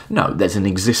X. No, there's an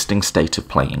existing state of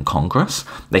play in Congress,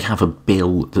 they have a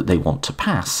bill that they want to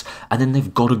pass, and then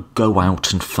they've got to go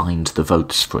out and find the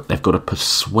votes for it. They've got to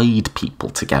persuade people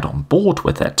to get on board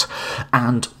with it.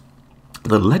 And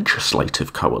the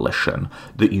legislative coalition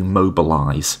that you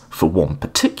mobilise for one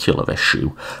particular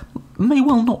issue may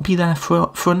well not be there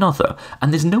for another.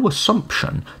 And there's no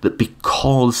assumption that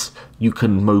because you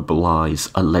can mobilise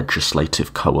a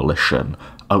legislative coalition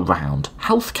around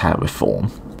healthcare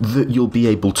reform, that you'll be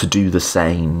able to do the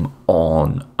same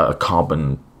on a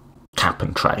carbon cap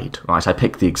and trade, right? I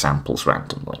pick the examples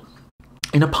randomly.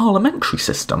 In a parliamentary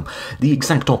system, the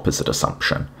exact opposite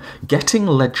assumption. Getting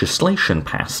legislation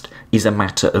passed is a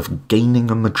matter of gaining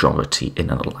a majority in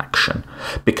an election.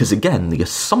 Because again, the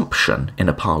assumption in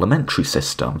a parliamentary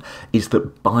system is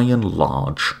that by and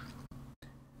large,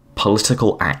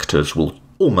 political actors will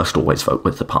almost always vote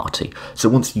with the party. So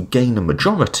once you gain a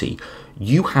majority,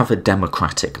 you have a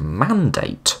democratic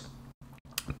mandate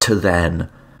to then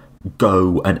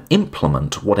go and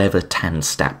implement whatever 10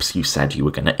 steps you said you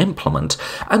were going to implement,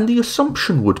 and the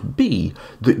assumption would be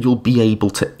that you'll be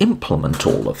able to implement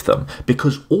all of them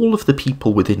because all of the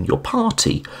people within your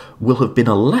party will have been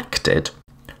elected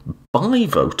by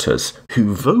voters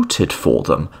who voted for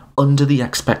them under the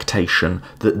expectation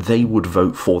that they would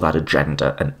vote for that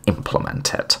agenda and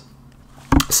implement it.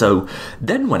 So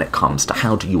then when it comes to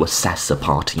how do you assess a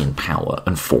party in power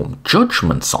and form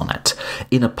judgments on it,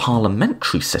 in a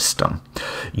parliamentary system,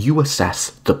 you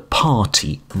assess the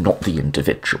party, not the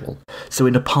individual. So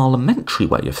in a parliamentary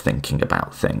way of thinking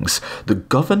about things, the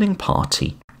governing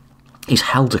party is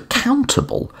held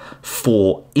accountable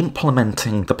for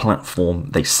implementing the platform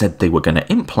they said they were going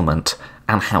to implement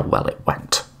and how well it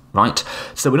went. Right?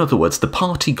 So in other words, the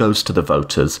party goes to the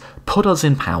voters, put us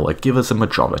in power, give us a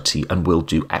majority, and we'll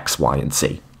do X, Y, and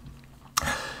Z.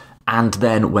 And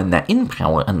then when they're in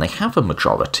power and they have a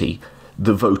majority,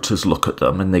 the voters look at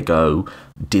them and they go,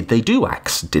 did they do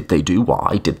X? Did they do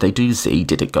Y? Did they do Z?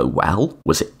 Did it go well?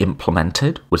 Was it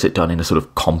implemented? Was it done in a sort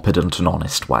of competent and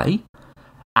honest way?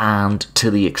 And to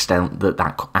the extent that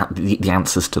the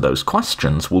answers to those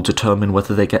questions will determine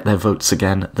whether they get their votes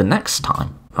again the next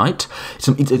time, right?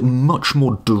 So it's a much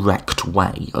more direct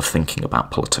way of thinking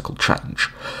about political change.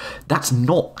 That's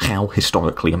not how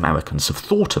historically Americans have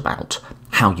thought about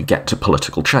how you get to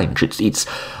political change. It's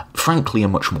frankly a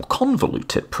much more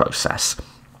convoluted process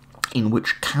in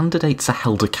which candidates are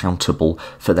held accountable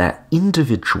for their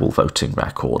individual voting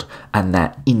record and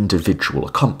their individual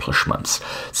accomplishments.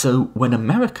 So when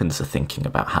Americans are thinking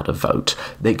about how to vote,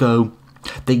 they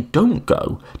don't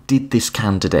go, did this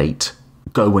candidate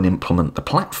go and implement the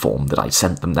platform that I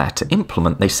sent them there to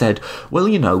implement? They said, well,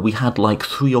 you know, we had like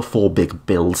 3 or 4 big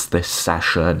bills this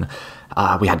session.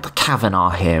 We had the Kavanaugh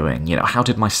hearing, you know, how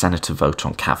did my senator vote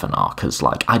on Kavanaugh? Because,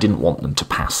 like, I didn't want them to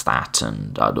pass that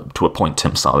and to appoint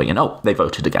him, sorry, and oh, they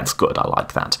voted against, good, I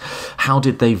like that. How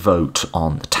did they vote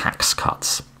on the tax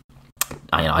cuts?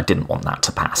 I didn't want that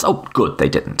to pass. Oh, good, they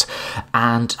didn't.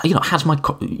 And, you know, has my,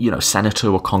 senator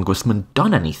or congressman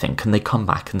done anything? Can they come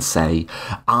back and say,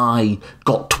 I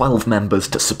got 12 members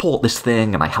to support this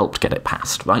thing and I helped get it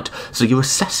passed, right? So you're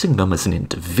assessing them as an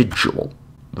individual,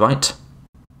 right?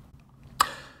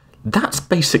 That's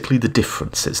basically the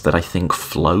differences that I think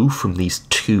flow from these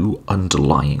two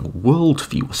underlying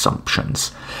worldview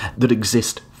assumptions that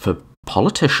exist for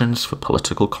politicians, for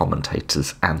political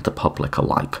commentators, and the public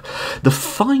alike. The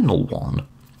final one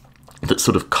that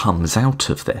sort of comes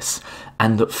out of this,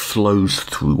 and that flows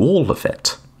through all of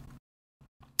it,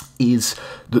 is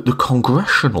that the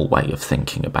congressional way of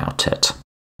thinking about it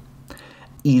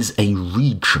is a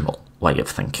regional way of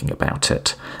thinking about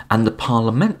it, and the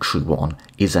parliamentary one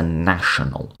is a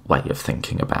national way of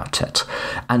thinking about it.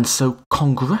 And so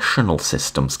congressional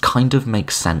systems kind of make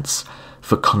sense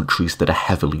for countries that are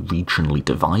heavily regionally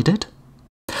divided,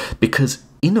 because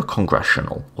in a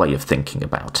congressional way of thinking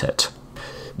about it,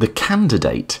 the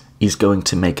candidate is going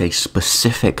to make a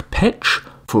specific pitch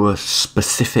for a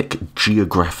specific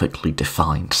geographically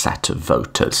defined set of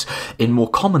voters. In more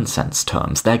common sense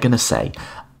terms, they're going to say,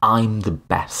 I'm the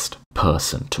best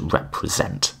person to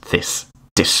represent this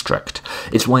district.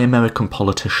 It's why American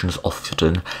politicians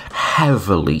often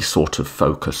heavily sort of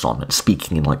focus on it,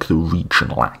 speaking in like the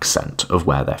regional accent of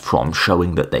where they're from,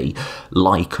 showing that they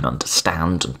like and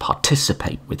understand and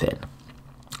participate within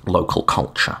local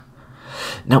culture.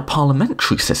 Now,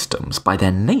 parliamentary systems, by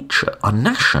their nature, are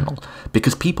national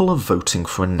because people are voting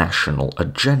for a national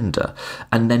agenda,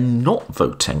 and they're not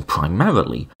voting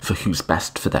primarily for who's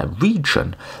best for their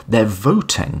region. They're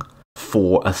voting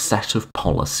for a set of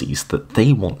policies that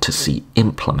they want to see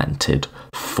implemented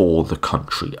for the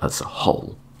country as a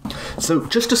whole. So,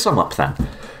 just to sum up then,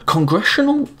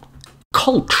 congressional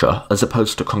culture as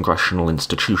opposed to congressional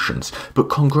institutions, but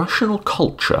congressional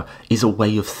culture is a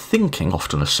way of thinking,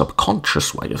 often a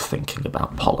subconscious way of thinking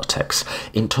about politics,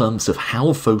 in terms of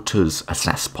how voters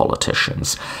assess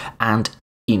politicians, and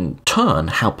in turn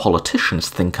how politicians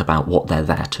think about what they're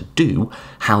there to do,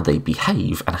 how they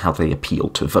behave, and how they appeal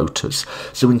to voters.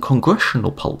 So in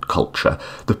congressional culture,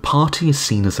 the party is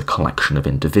seen as a collection of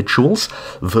individuals.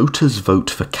 Voters vote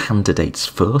for candidates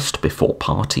first before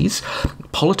parties.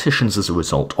 Politicians, as a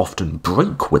result, often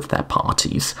break with their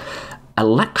parties.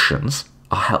 Elections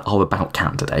are about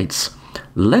candidates.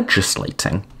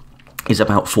 Legislating is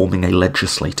about forming a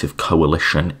legislative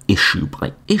coalition issue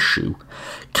by issue.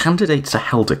 Candidates are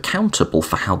held accountable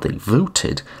for how they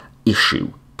voted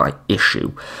issue by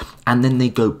issue, and then they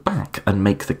go back and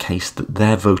make the case that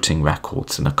their voting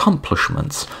records and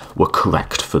accomplishments were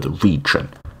correct for the region.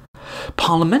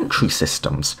 Parliamentary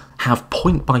systems have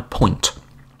point by point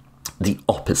the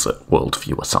opposite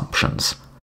worldview assumptions.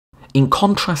 In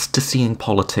contrast to seeing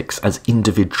politics as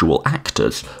individual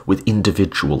actors with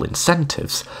individual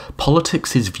incentives,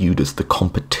 politics is viewed as the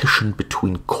competition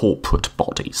between corporate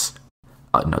bodies.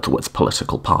 In other words,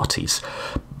 political parties.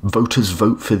 Voters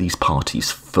vote for these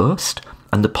parties first,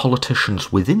 and the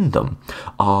politicians within them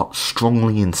are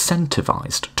strongly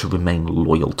incentivized to remain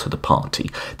loyal to the party.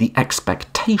 The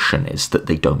expectation is that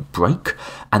they don't break,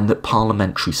 and that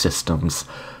parliamentary systems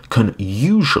can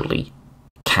usually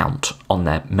count on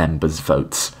their members'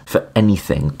 votes for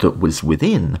anything that was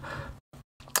within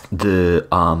the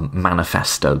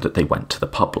manifesto that they went to the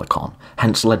public on.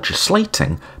 Hence,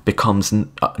 legislating becomes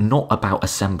not about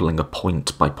assembling a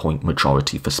point-by-point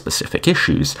majority for specific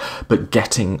issues, but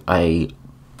getting a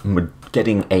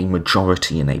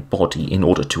majority in a body in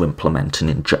order to implement an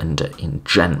agenda in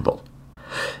general.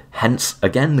 Hence,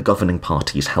 again, the governing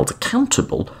party is held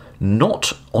accountable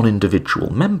not on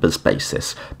individual members'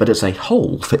 basis, but as a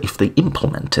whole for if they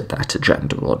implemented that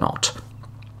agenda or not.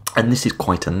 And this is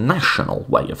quite a national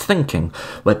way of thinking,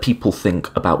 where people think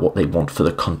about what they want for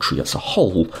the country as a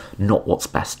whole, not what's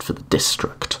best for the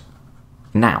district.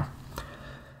 Now,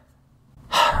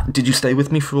 did you stay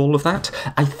with me for all of that?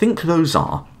 I think those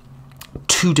are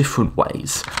two different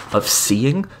ways of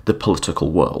seeing the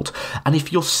political world. And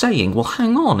if you're saying, well,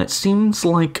 hang on, it seems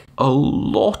like a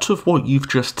lot of what you've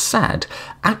just said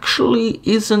actually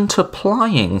isn't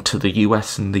applying to the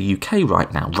US and the UK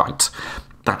right now. Right.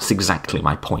 That's exactly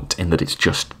my point, in that it's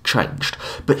just changed.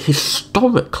 But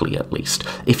historically, at least,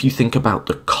 if you think about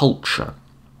the culture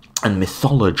and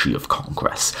mythology of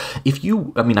Congress,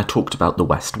 I talked about the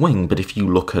West Wing, but if you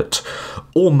look at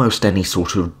almost any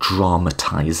sort of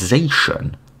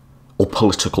dramatization or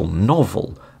political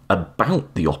novel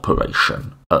about the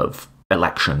operation of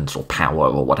elections or power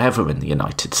or whatever in the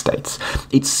United States,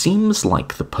 it seems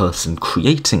like the person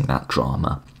creating that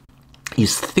drama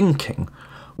is thinking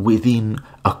within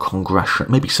a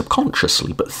congressional, maybe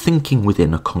subconsciously, but thinking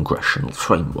within a congressional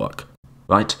framework,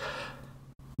 right?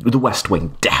 The West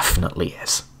Wing definitely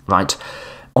is, right?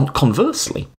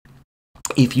 Conversely,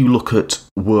 if you look at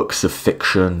works of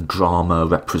fiction, drama,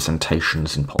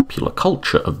 representations in popular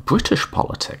culture of British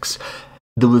politics,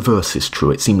 the reverse is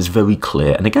true. It seems very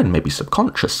clear, and again, maybe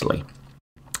subconsciously,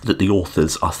 that the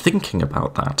authors are thinking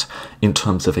about that in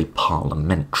terms of a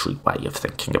parliamentary way of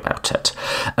thinking about it.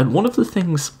 And one of the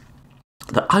things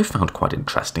that I found quite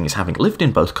interesting is, having lived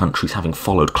in both countries, having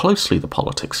followed closely the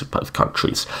politics of both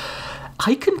countries,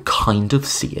 I can kind of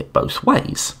see it both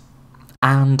ways.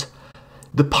 And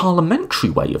the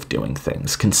parliamentary way of doing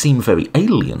things can seem very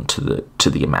alien to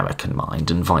the American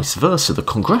mind, and vice versa. The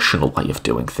congressional way of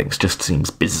doing things just seems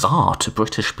bizarre to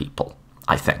British people,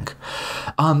 I think.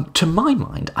 To my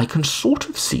mind, I can sort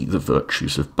of see the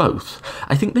virtues of both.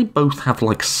 I think they both have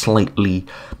like slightly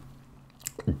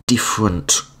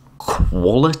different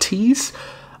qualities,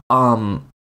 and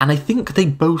I think they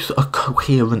both are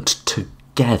coherent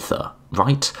together,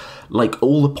 right? Like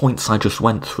all the points I just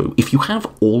went through, if you have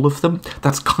all of them,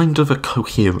 that's kind of a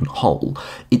coherent whole.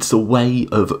 It's a way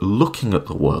of looking at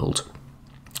the world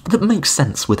that makes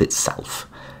sense with itself.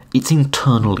 It's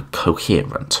internally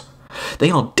coherent.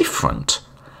 They are different,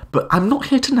 but I'm not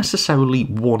here to necessarily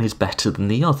one is better than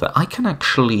the other. I can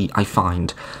actually, I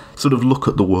find, sort of look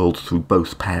at the world through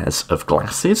both pairs of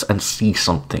glasses and see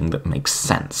something that makes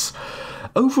sense.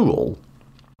 Overall,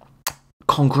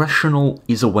 congressional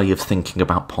is a way of thinking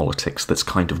about politics that's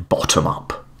kind of bottom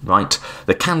up, right?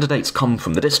 The candidates come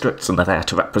from the districts and they're there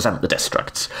to represent the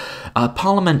districts.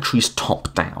 Parliamentary's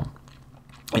top down.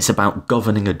 It's about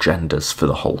governing agendas for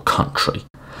the whole country.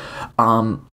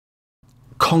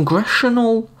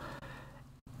 Congressional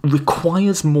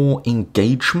requires more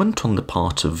engagement on the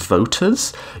part of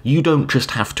voters. You don't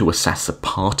just have to assess a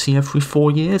party every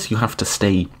 4 years, you have to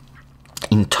stay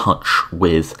in touch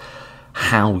with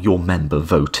how your member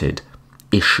voted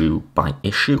issue by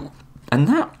issue. And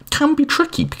that can be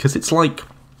tricky because it's like,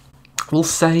 we'll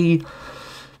say,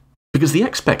 because the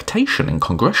expectation in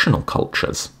congressional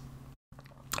cultures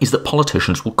is that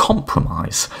politicians will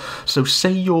compromise. So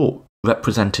say your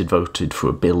represented voted for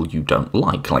a bill you don't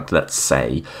like let's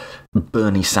say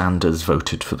Bernie Sanders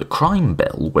voted for the crime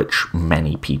bill, which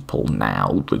many people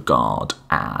now regard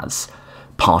as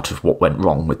part of what went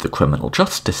wrong with the criminal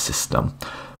justice system.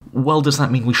 Well, does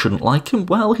that mean we shouldn't like him?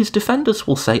 Well, his defenders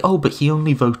will say, oh, but he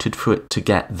only voted for it to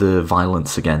get the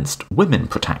violence against women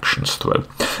protections through.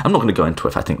 I'm not going to go into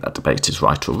if I think that debate is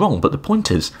right or wrong, but the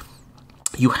point is,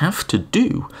 you have to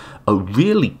do a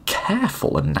really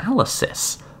careful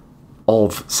analysis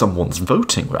of someone's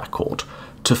voting record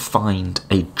to find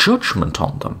a judgment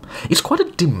on them. It's quite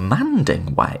a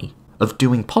demanding way of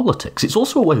doing politics. It's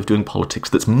also a way of doing politics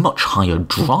that's much higher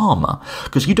drama,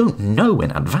 because you don't know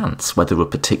in advance whether a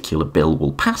particular bill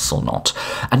will pass or not,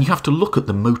 and you have to look at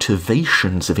the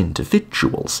motivations of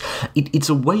individuals. It's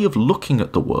a way of looking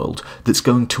at the world that's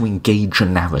going to engage a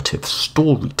narrative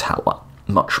storyteller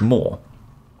much more.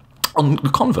 On the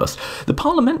converse, the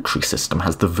parliamentary system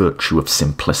has the virtue of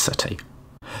simplicity.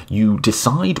 You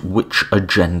decide which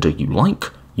agenda you like,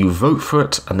 you vote for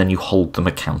it, and then you hold them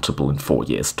accountable in 4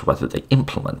 years to whether they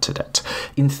implemented it.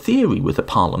 In theory, with a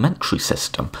parliamentary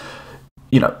system,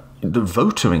 the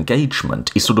voter engagement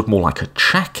is sort of more like a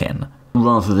check-in,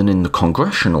 rather than in the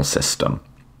congressional system,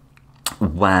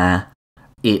 where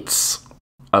it's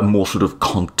a more sort of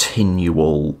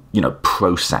continual,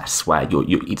 process where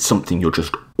it's something you're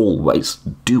just always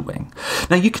doing.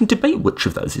 Now, you can debate which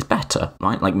of those is better,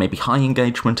 right? Like maybe high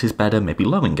engagement is better, maybe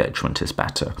low engagement is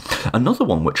better. Another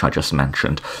one which I just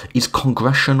mentioned is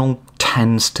congressional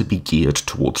tends to be geared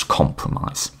towards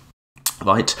compromise.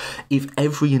 Right? If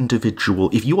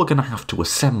you are going to have to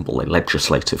assemble a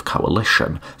legislative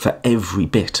coalition for every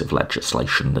bit of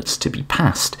legislation that's to be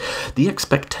passed, the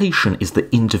expectation is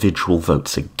that individual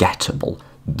votes are gettable,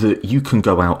 that you can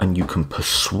go out and you can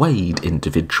persuade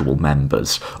individual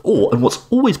members, and what's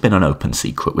always been an open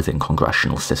secret within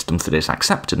congressional systems that is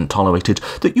accepted and tolerated,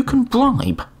 that you can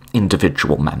bribe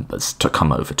individual members to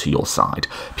come over to your side.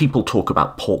 People talk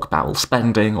about pork barrel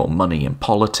spending or money in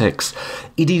politics.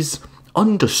 It is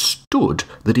understood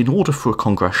that in order for a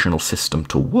congressional system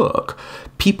to work,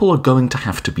 people are going to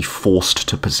have to be forced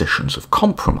to positions of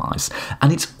compromise,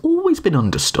 and it's always been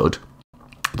understood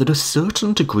that a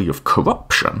certain degree of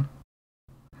corruption,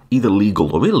 either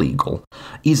legal or illegal,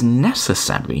 is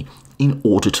necessary in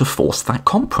order to force that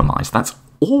compromise. That's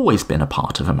always been a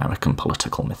part of American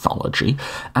political mythology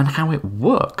and how it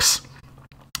works.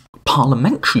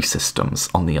 Parliamentary systems,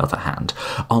 on the other hand,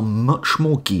 are much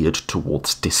more geared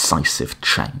towards decisive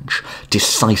change,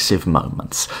 decisive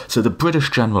moments. So the British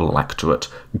general electorate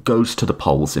goes to the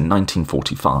polls in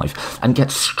 1945 and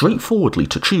gets straightforwardly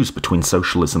to choose between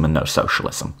socialism and no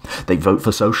socialism. They vote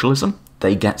for socialism,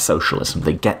 they get socialism,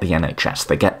 they get the NHS,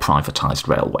 they get privatised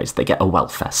railways, they get a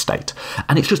welfare state,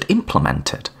 and it's just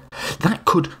implemented. That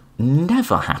could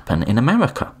never happen in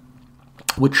America,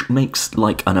 which makes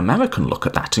an American look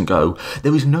at that and go,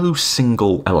 there is no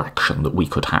single election that we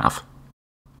could have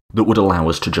that would allow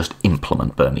us to just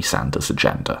implement Bernie Sanders'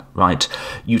 agenda, right?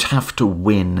 You'd have to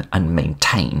win and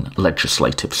maintain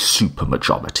legislative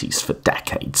supermajorities for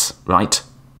decades, right?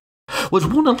 Whereas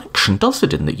one election does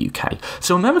it in the UK,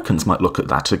 so Americans might look at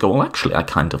that and go, well, actually, I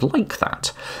kind of like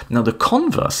that. Now, the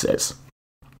converse is,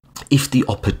 if the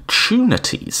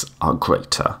opportunities are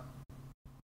greater,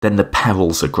 then the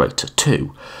perils are greater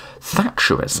too.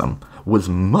 Thatcherism was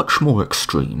much more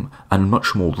extreme and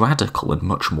much more radical and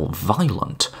much more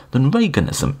violent than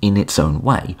Reaganism in its own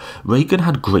way. Reagan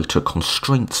had greater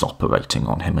constraints operating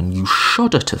on him, and you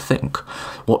shudder to think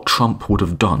what Trump would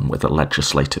have done with a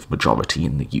legislative majority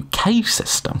in the UK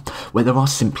system, where there are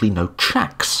simply no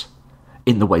checks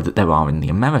in the way that there are in the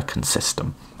American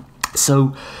system.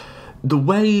 So the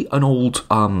way an old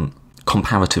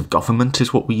comparative government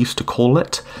is what we used to call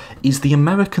it, is the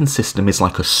American system is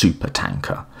like a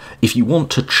supertanker. If you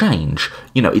want to change,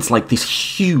 it's like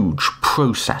this huge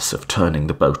process of turning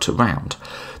the boat around.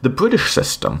 The British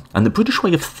system, and the British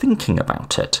way of thinking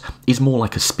about it, is more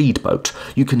like a speedboat.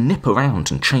 You can nip around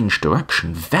and change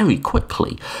direction very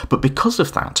quickly, but because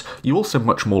of that, you're also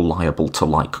much more liable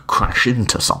to, crash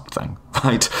into something,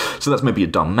 right? So that's maybe a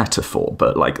dumb metaphor,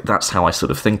 but, that's how I sort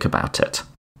of think about it.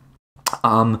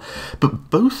 But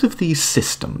both of these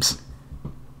systems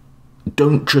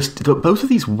both of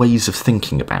these ways of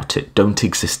thinking about it don't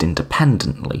exist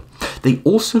independently. They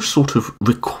also sort of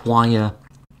require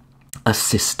a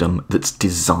system that's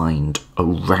designed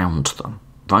around them,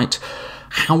 right?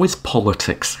 How is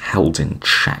politics held in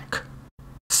check?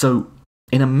 So,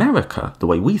 in America, the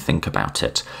way we think about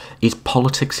it is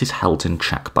politics is held in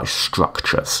check by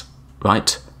structures,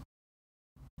 right?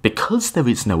 Because there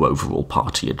is no overall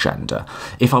party agenda,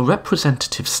 if our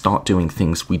representatives start doing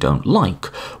things we don't like,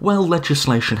 well,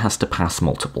 legislation has to pass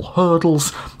multiple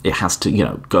hurdles, it has to,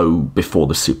 go before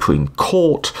the Supreme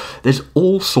Court. There's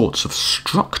all sorts of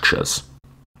structures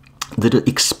that are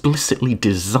explicitly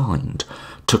designed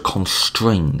to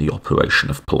constrain the operation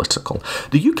of political.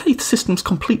 The UK system's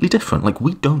completely different.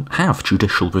 We don't have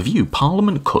judicial review.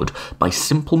 Parliament could, by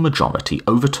simple majority,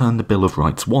 overturn the Bill of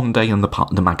Rights one day and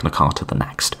the Magna Carta the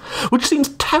next, which seems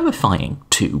terrifying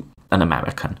to an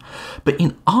American. But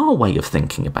in our way of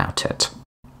thinking about it,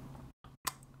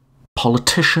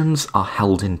 politicians are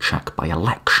held in check by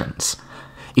elections.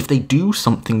 If they do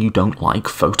something you don't like,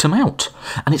 vote them out.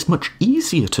 And it's much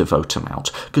easier to vote them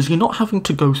out because you're not having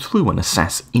to go through and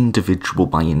assess individual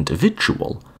by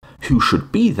individual who should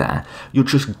be there. You're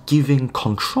just giving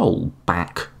control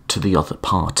back to the other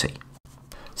party.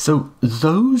 So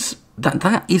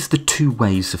that is the two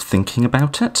ways of thinking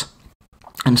about it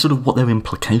and sort of what their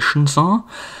implications are.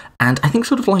 And I think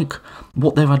sort of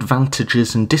what their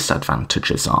advantages and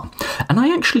disadvantages are. And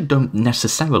I actually don't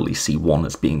necessarily see one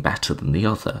as being better than the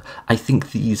other. I think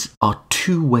these are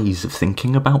two ways of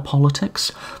thinking about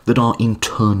politics that are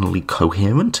internally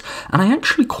coherent. And I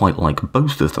actually quite like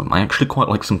both of them. I actually quite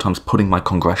like sometimes putting my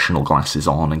congressional glasses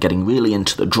on and getting really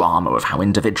into the drama of how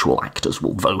individual actors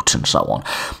will vote and so on.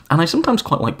 And I sometimes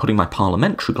quite like putting my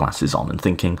parliamentary glasses on and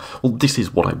thinking, well, this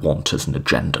is what I want as an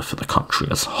agenda for the country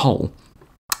as a whole.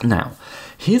 Now,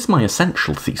 here's my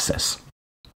essential thesis.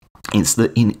 It's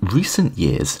that in recent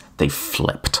years, they've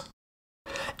flipped.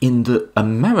 In the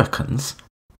Americans,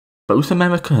 both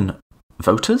American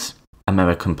voters,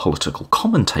 American political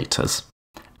commentators,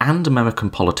 and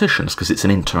American politicians, because it's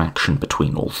an interaction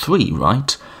between all three,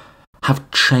 right,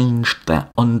 have changed their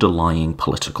underlying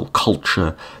political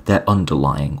culture, their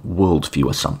underlying worldview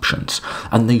assumptions,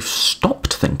 and they've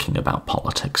stopped thinking about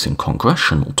politics in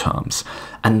congressional terms,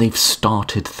 and they've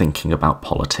started thinking about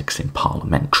politics in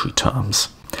parliamentary terms.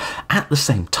 At the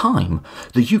same time,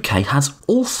 the UK has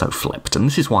also flipped, and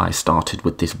this is why I started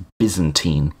with this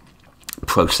Byzantine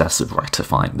process of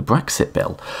ratifying the Brexit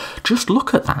bill. Just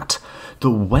look at that. The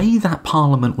way that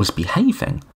Parliament was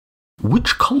behaving,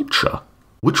 which culture,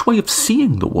 which way of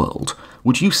seeing the world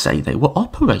would you say they were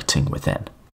operating within?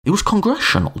 It was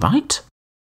congressional, right?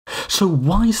 So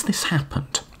why has this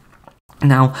happened?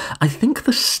 Now, I think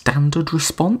the standard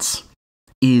response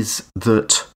is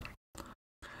that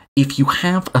if you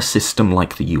have a system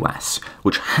like the US,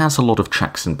 which has a lot of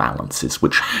checks and balances,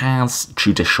 which has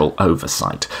judicial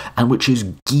oversight, and which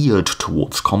is geared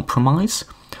towards compromise,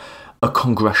 a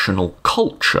congressional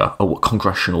culture, or a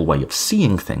congressional way of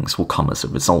seeing things will come as a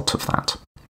result of that.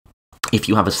 If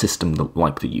you have a system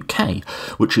like the UK,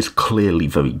 which is clearly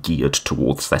very geared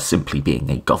towards there simply being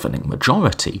a governing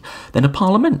majority, then a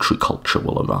parliamentary culture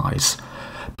will arise.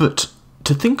 But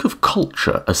to think of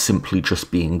culture as simply just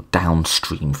being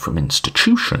downstream from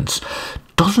institutions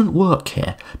doesn't work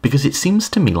here, because it seems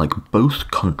to me like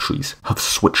both countries have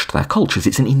switched their cultures.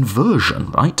 It's an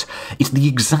inversion, right? It's the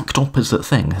exact opposite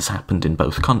thing has happened in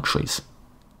both countries.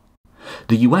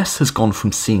 The US has gone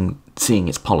from seeing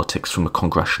its politics from a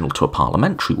congressional to a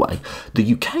parliamentary way.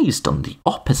 The UK has done the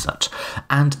opposite,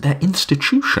 and their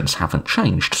institutions haven't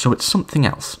changed, so it's something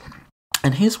else.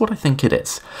 And here's what I think it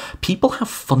is. People have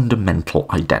fundamental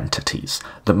identities,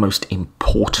 the most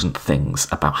important things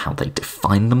about how they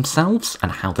define themselves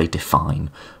and how they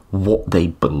define what they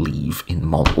believe in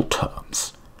moral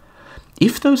terms.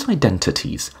 If those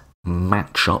identities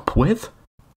match up with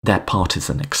their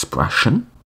partisan expression,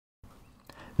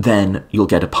 then you'll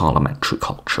get a parliamentary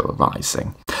culture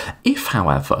arising. If,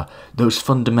 however, those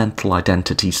fundamental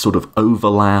identities sort of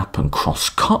overlap and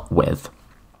cross-cut with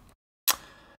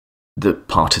the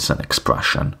partisan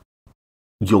expression,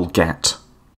 you'll get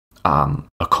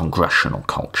a congressional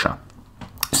culture.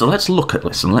 So let's look at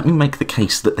this and let me make the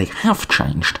case that they have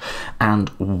changed and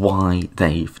why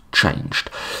they've changed.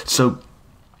 So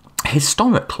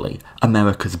historically,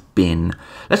 America's been,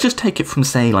 let's just take it from,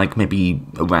 say, like maybe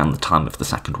around the time of the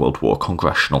Second World War,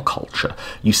 congressional culture.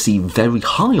 You see very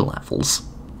high levels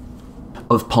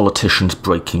of politicians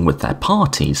breaking with their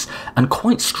parties and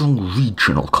quite strong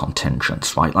regional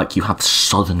contingents, right? Like you have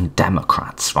Southern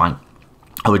Democrats, right?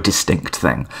 Are a distinct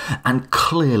thing. And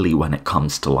clearly when it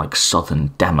comes to like Southern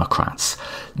Democrats,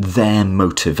 their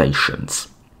motivations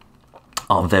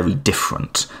are very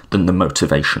different than the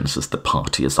motivations as the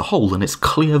party as a whole, and it's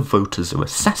clear voters are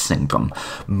assessing them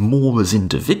more as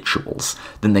individuals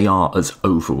than they are as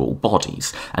overall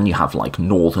bodies. And you have like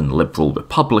Northern liberal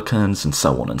Republicans and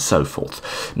so on and so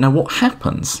forth. Now what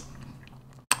happens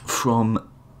from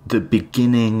the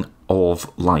beginning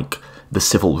of like the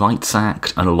Civil Rights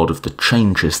Act and a lot of the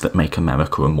changes that make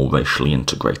America a more racially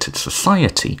integrated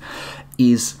society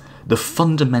is the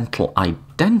fundamental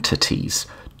identities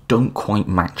don't quite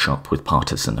match up with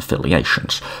partisan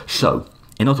affiliations. So,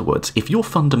 in other words, if your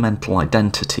fundamental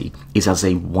identity is as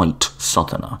a white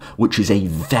Southerner, which is a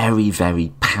very,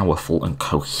 very powerful and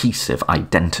cohesive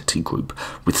identity group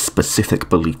with specific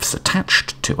beliefs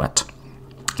attached to it,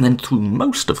 then through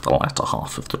most of the latter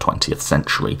half of the 20th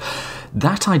century,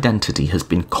 that identity has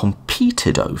been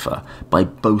competed over by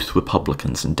both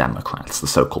Republicans and Democrats, the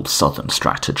so-called Southern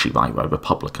strategy, right, where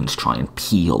Republicans try and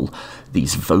peel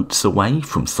these votes away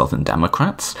from Southern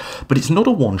Democrats. But it's not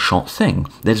a one-shot thing.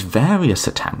 There's various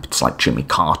attempts, like Jimmy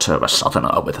Carter, a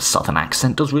Southerner with a Southern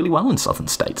accent, does really well in Southern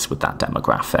states with that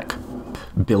demographic.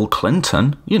 Bill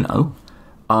Clinton,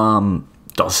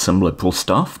 does some liberal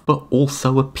stuff, but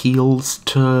also appeals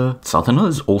to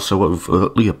Southerners, also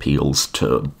overtly appeals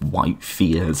to white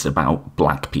fears about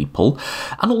black people.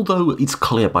 And although it's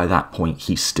clear by that point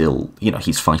he's still,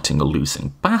 he's fighting a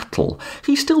losing battle,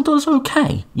 he still does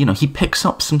okay. He picks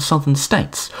up some Southern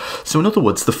states. So in other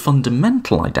words, the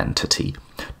fundamental identity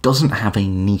doesn't have a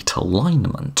neat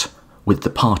alignment with the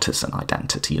partisan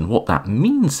identity. And what that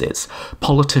means is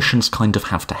politicians kind of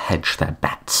have to hedge their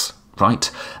bets,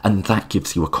 right? And that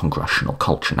gives you a congressional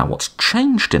culture. Now, what's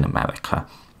changed in America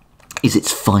is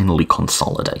it's finally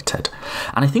consolidated.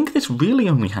 And I think this really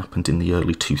only happened in the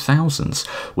early 2000s,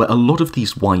 where a lot of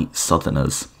these white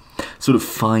Southerners sort of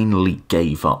finally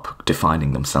gave up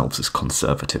defining themselves as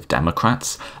conservative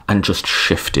Democrats and just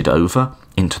shifted over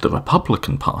into the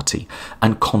Republican Party.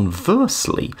 And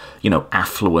conversely,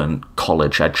 affluent,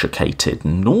 college-educated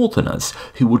Northerners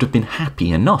who would have been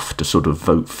happy enough to sort of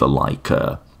vote for like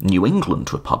a New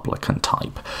England Republican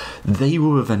type, they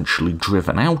were eventually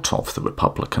driven out of the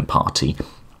Republican Party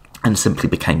and simply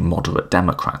became moderate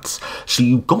Democrats. So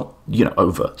you got,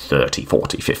 over 30,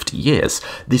 40, 50 years,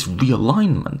 this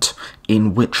realignment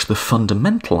in which the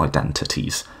fundamental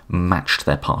identities matched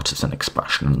their partisan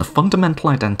expression. And the fundamental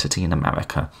identity in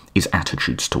America is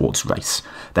attitudes towards race.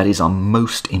 That is our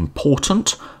most important,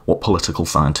 what political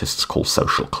scientists call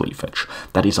social cleavage.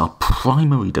 That is our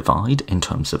primary divide in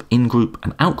terms of in-group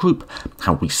and out-group,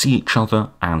 how we see each other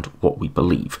and what we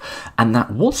believe. And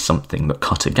that was something that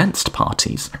cut against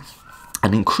parties.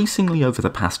 And increasingly over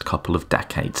the past couple of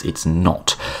decades, it's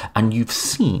not. And you've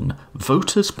seen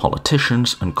voters,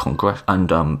 politicians, and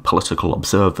political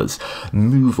observers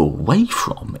move away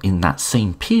from, in that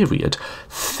same period,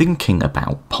 thinking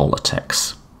about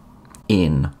politics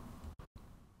in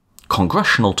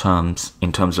congressional terms,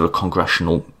 in terms of a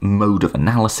congressional mode of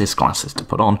analysis, glasses to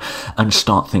put on, and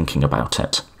start thinking about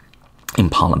it in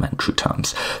parliamentary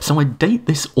terms. So I date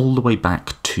this all the way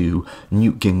back to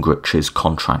Newt Gingrich's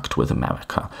contract with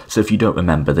America. So if you don't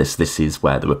remember this, this is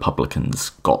where the Republicans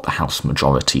got the House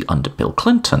majority under Bill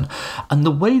Clinton. And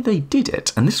the way they did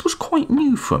it, and this was quite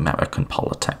new for American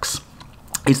politics,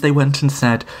 is they went and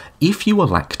said, if you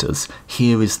elect us,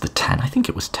 here is the 10, I think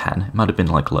it was 10, it might have been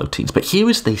like low teens, but here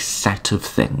is the set of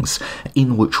things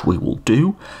in which we will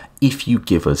do if you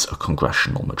give us a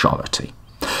congressional majority.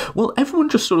 Well, everyone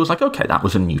just sort of was like, okay, that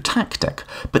was a new tactic.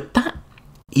 But that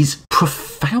is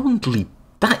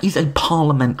that is a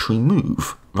parliamentary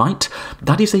move, right?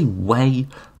 That is a way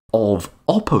of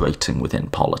operating within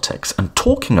politics and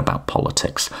talking about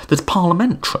politics that's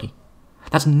parliamentary.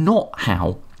 That's not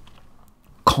how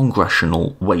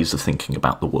congressional ways of thinking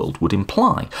about the world would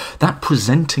imply. That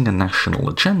presenting a national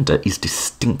agenda is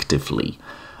distinctively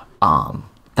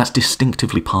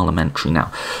parliamentary.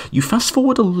 Now, you fast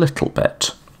forward a little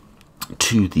bit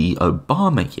to the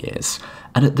Obama years,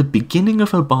 and at the beginning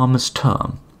of Obama's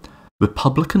term,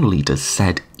 Republican leaders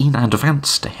said in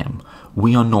advance to him,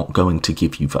 we are not going to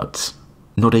give you votes.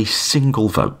 Not a single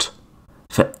vote.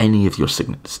 for any of your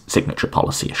signature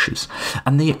policy issues.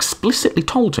 And they explicitly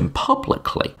told him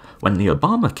publicly, when the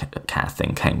Obamacare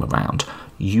thing came around,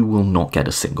 you will not get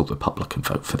a single Republican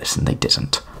vote for this, and they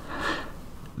didn't.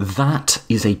 That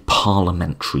is a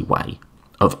parliamentary way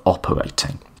of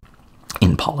operating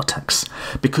in politics.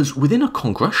 Because within a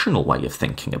congressional way of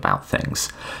thinking about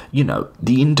things,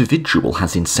 the individual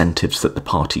has incentives that the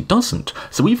party doesn't.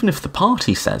 So even if the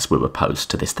party says we're opposed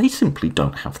to this, they simply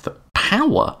don't have the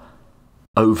power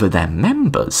over their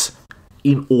members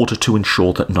in order to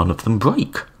ensure that none of them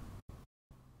break.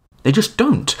 They just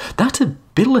don't. That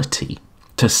ability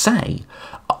to say,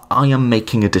 I am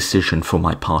making a decision for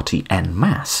my party en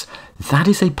masse, that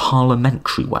is a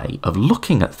parliamentary way of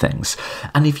looking at things.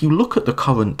 And if you look at the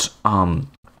current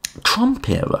Trump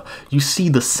era, you see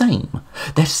the same.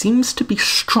 There seems to be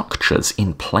structures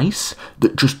in place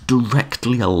that just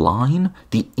directly align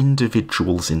the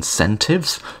individual's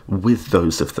incentives with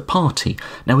those of the party.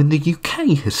 Now, in the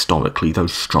UK, historically,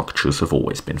 those structures have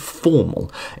always been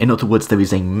formal. In other words, there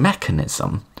is a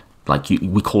mechanism,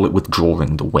 we call it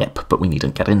withdrawing the whip, but we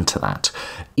needn't get into that,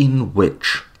 in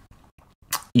which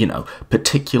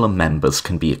particular members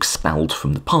can be expelled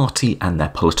from the party and their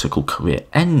political career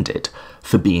ended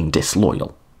for being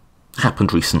disloyal.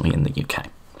 Happened recently in the UK.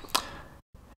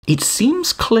 It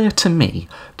seems clear to me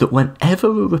that whenever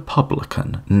a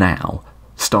Republican now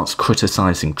starts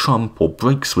criticising Trump or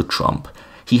breaks with Trump,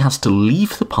 he has to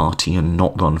leave the party and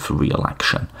not run for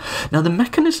re-election. Now, the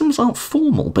mechanisms aren't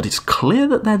formal, but it's clear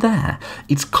that they're there.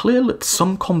 It's clear that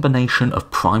some combination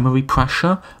of primary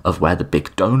pressure, of where the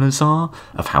big donors are,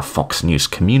 of how Fox News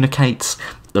communicates,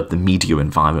 of the media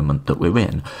environment that we're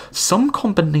in, some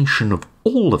combination of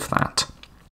all of that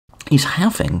is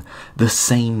having the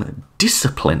same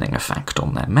disciplining effect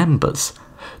on their members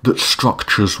that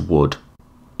structures would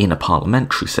in a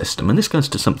parliamentary system. And this goes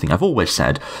to something I've always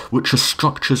said, which is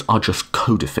structures are just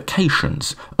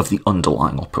codifications of the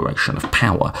underlying operation of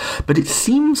power. But it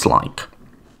seems like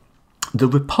the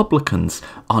Republicans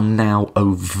are now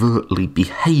overtly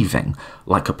behaving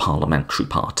like a parliamentary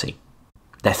party.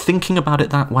 They're thinking about it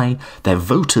that way, their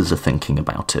voters are thinking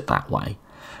about it that way,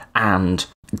 and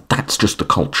that's just the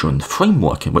culture and the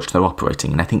framework in which they're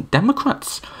operating. And I think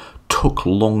Democrats took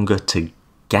longer to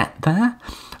get there.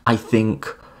 I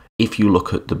think if you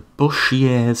look at the Bush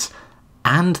years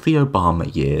and the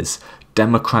Obama years,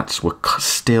 Democrats were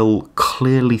still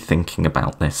clearly thinking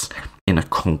about this in a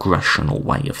congressional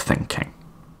way of thinking.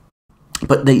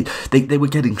 But they were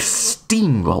getting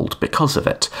steamrolled because of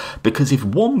it. Because if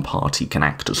one party can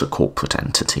act as a corporate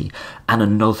entity and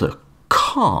another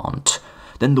can't,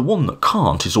 then the one that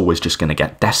can't is always just going to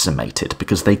get decimated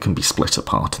because they can be split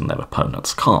apart and their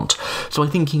opponents can't. So I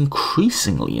think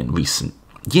increasingly in recent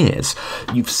years,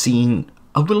 you've seen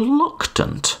a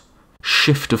reluctant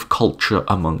shift of culture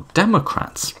among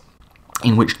Democrats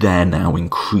in which they're now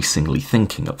increasingly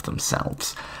thinking of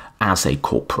themselves as a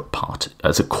corporate party,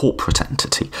 as a corporate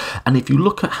entity. And if you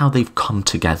look at how they've come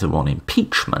together on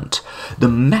impeachment, the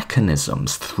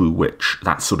mechanisms through which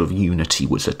that sort of unity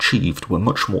was achieved were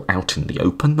much more out in the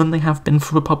open than they have been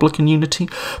for Republican unity,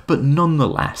 but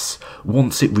nonetheless,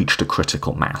 once it reached a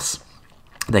critical mass,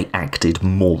 they acted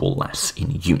more or less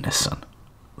in unison,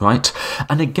 right?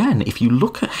 And again, if you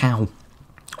look at how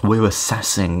we're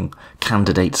assessing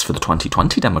candidates for the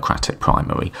 2020 Democratic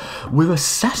primary, we're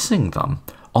assessing them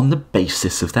on the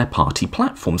basis of their party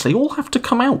platforms. They all have to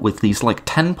come out with these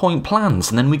 10-point plans,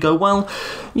 and then we go, well,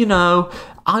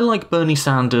 I like Bernie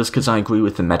Sanders because I agree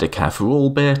with the Medicare for All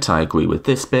bit, I agree with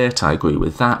this bit, I agree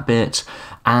with that bit,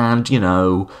 and,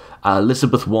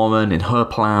 Elizabeth Warren in her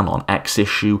plan on X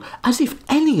issue, as if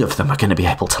any of them are going to be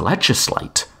able to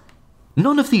legislate.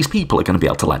 None of these people are going to be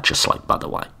able to legislate, by the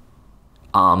way.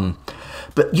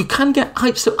 But you can get...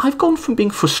 So I've gone from being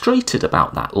frustrated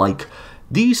about that,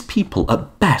 these people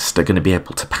at best are going to be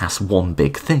able to pass one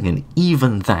big thing, and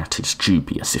even that is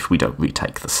dubious if we don't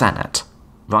retake the Senate,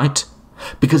 right?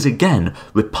 Because again,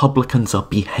 Republicans are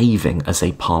behaving as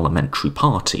a parliamentary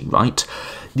party, right?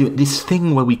 This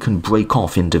thing where we can break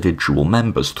off individual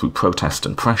members through protest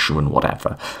and pressure and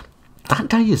whatever, that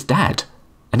day is dead.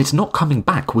 And it's not coming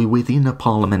back. We're within a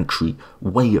parliamentary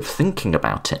way of thinking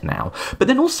about it now. But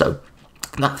then also,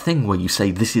 that thing where you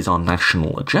say this is our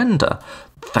national agenda,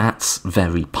 that's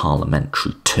very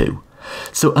parliamentary too.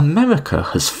 So America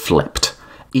has flipped.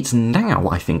 It's now,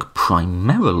 I think,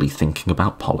 primarily thinking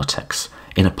about politics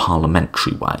in a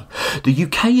parliamentary way. The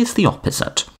UK is the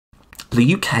opposite.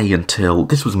 The UK, until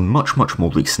this was much, much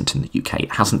more recent in the UK,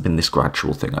 it hasn't been this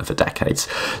gradual thing over decades.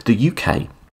 The UK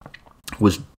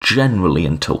was generally,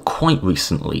 until quite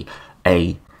recently,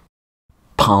 a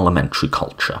parliamentary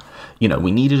culture. You know,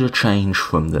 we needed a change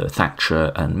from the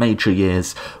Thatcher and Major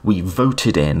years. We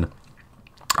voted in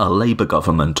a Labour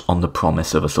government on the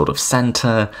promise of a sort of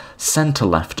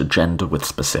centre-left agenda with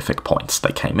specific points.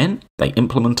 They came in, they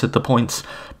implemented the points,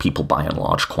 people by and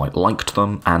large quite liked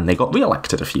them, and they got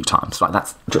re-elected a few times. Like,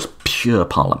 that's just pure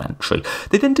parliamentary.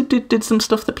 They then did some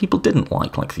stuff that people didn't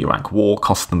like the Iraq War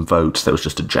cost them votes. There was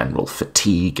just a general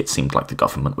fatigue. It seemed like the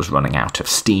government was running out of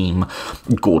steam.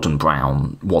 Gordon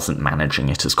Brown wasn't managing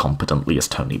it as competently as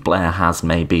Tony Blair has,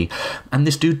 maybe. And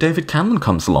this dude, David Cameron,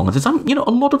 comes along and says, you know,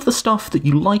 a lot of the stuff that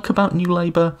you like about New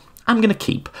Labour, I'm going to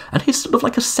keep. And here's sort of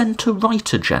like a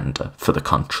centre-right agenda for the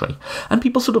country. And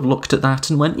people sort of looked at that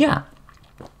and went, yeah,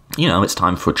 you know, it's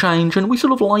time for a change, and we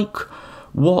sort of like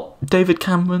what David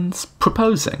Cameron's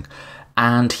proposing.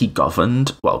 And he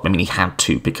governed, well, I mean, he had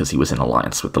to because he was in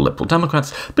alliance with the Liberal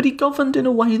Democrats, but he governed in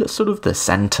a way that sort of the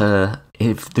centre,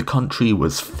 if the country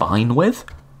was fine with.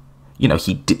 You know,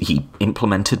 he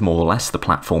implemented more or less the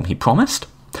platform he promised.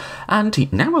 And he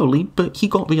narrowly, but he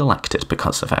got re-elected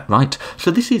because of it, right?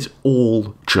 So this is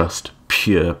all just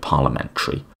pure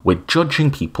parliamentary. We're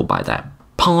judging people by their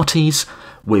parties.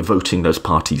 We're voting those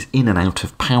parties in and out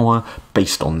of power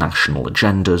based on national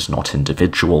agendas, not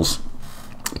individuals.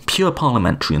 Pure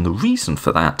parliamentary, and the reason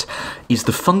for that is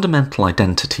the fundamental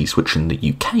identities which in the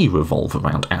UK revolve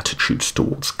around attitudes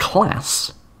towards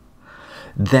class.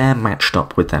 They're matched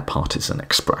up with their partisan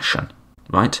expression.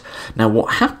 Right? Now,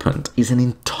 what happened is an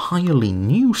entirely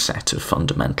new set of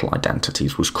fundamental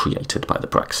identities was created by the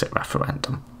Brexit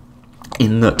referendum,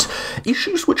 in that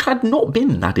issues which had not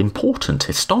been that important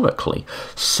historically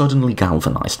suddenly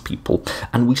galvanised people,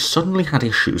 and we suddenly had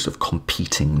issues of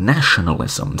competing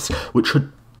nationalisms, which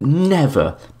had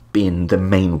never been the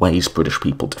main ways British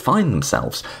people define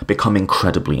themselves, become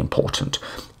incredibly important.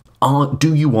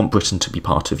 Do you want Britain to be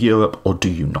part of Europe, or do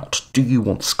you not? Do you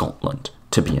want Scotland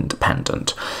to be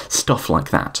independent? Stuff like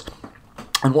that.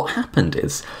 And what happened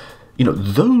is, you know,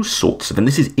 those sorts of, and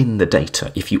this is in the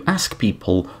data, if you ask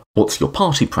people, what's your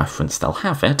party preference, they'll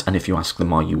have it, and if you ask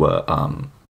them, are you a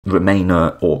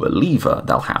Remainer or a Leaver,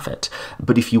 they'll have it.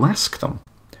 But if you ask them,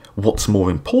 what's more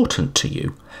important to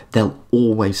you, they'll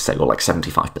always say, or like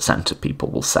 75% of people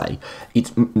will say,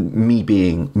 it's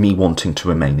me wanting to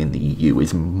remain in the EU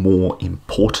is more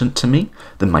important to me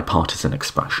than my partisan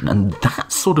expression. And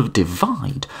that sort of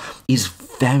divide is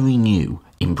very new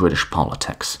in British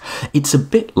politics. It's a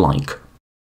bit like,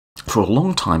 for a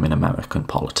long time in American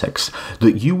politics,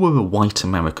 that you were a white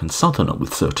American Southerner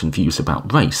with certain views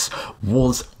about race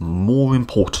was more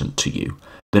important to you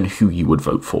than who you would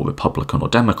vote for, Republican or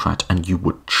Democrat, and you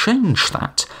would change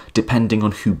that depending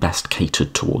on who best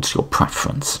catered towards your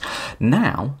preference.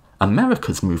 Now,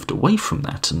 America's moved away from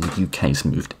that, and the UK's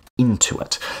moved into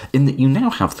it, in that you now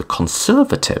have the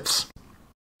Conservatives,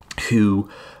 who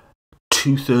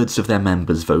 2/3 of their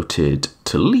members voted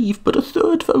to leave, but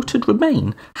 1/3 voted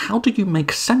remain. How do you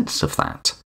make sense of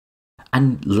that?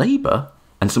 And Labour,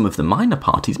 and some of the minor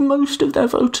parties, most of their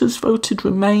voters voted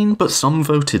remain, but some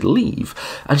voted leave.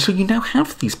 And so you now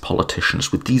have these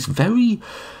politicians with these very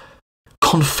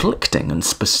conflicting and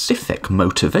specific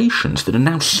motivations that are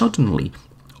now suddenly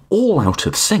all out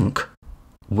of sync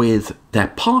with their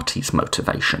party's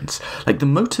motivations. Like, the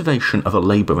motivation of a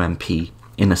Labour MP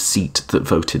in a seat that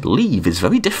voted leave is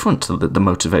very different to the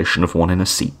motivation of one in a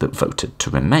seat that voted to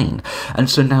remain.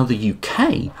 And so now the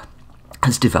UK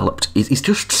has developed, is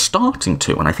just starting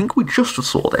to, and I think we just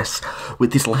saw this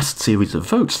with this last series of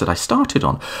votes that I started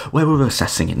on, where we're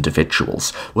assessing individuals,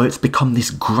 where it's become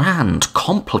this grand,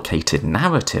 complicated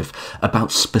narrative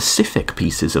about specific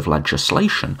pieces of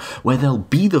legislation, where there'll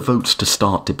be the votes to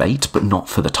start debate, but not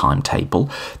for the timetable.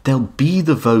 There'll be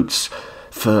the votes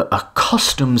for a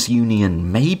customs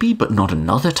union, maybe, but not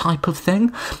another type of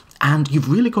thing. And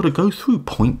you've really got to go through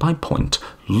point by point,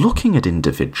 looking at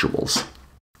individuals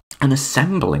and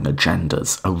assembling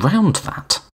agendas around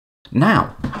that.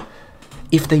 Now,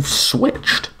 if they've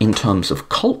switched in terms of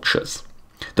cultures,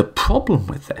 the problem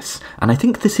with this, and I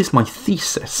think this is my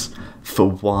thesis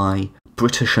for why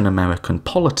British and American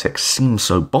politics seem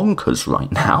so bonkers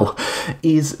right now,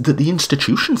 is that the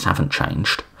institutions haven't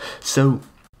changed. So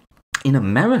in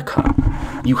America,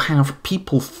 you have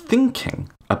people thinking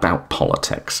about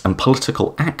politics and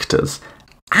political actors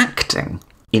acting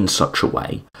in such a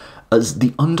way as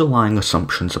the underlying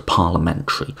assumptions are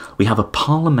parliamentary. We have a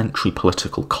parliamentary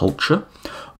political culture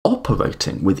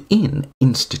operating within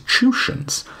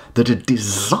institutions that are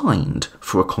designed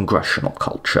for a congressional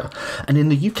culture. And in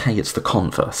the UK, it's the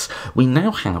converse. We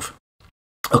now have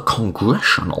a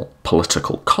congressional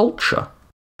political culture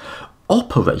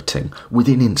operating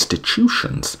within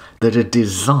institutions that are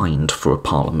designed for a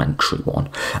parliamentary one.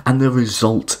 And the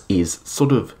result is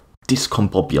sort of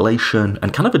discombobulation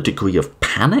and kind of a degree of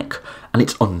panic, and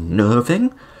it's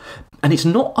unnerving. And it's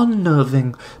not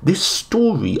unnerving, this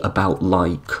story about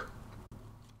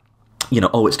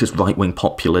it's just right-wing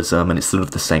populism and it's sort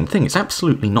of the same thing. It's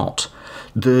absolutely not.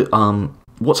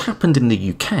 What's happened in the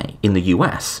UK, in the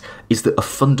US, is that a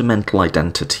fundamental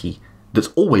identity that's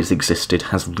always existed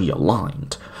has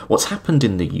realigned. What's happened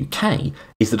in the UK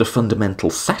is that a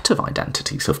fundamental set of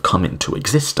identities have come into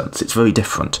existence. It's very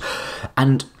different.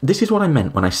 And this is what I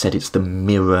meant when I said it's the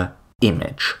mirror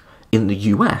image. In the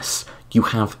US, you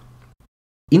have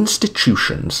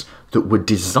institutions that were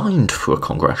designed for a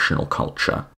congressional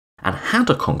culture and had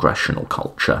a congressional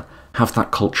culture have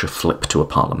that culture flip to a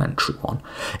parliamentary one.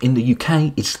 In the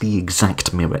UK, it's the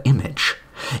exact mirror image.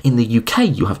 In the UK,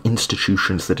 you have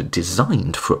institutions that are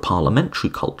designed for a parliamentary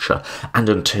culture, and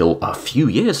until a few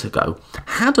years ago,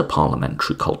 had a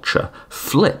parliamentary culture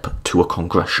flip to a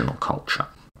congressional culture.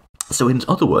 So in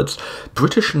other words,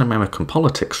 British and American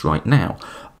politics right now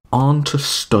aren't a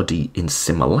study in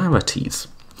similarities.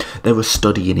 They're a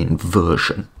study in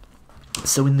inversion.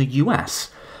 So in the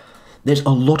US, there's a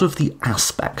lot of the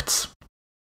aspects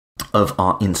of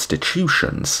our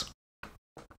institutions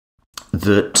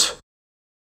that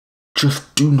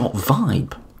just do not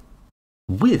vibe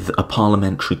with a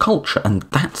parliamentary culture, and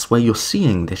that's where you're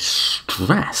seeing this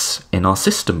stress in our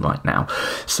system right now.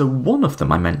 So one of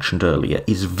them I mentioned earlier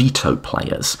is veto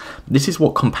players. This is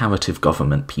what comparative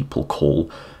government people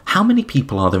call, how many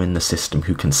people are there in the system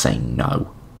who can say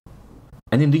no?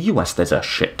 And in the US there's a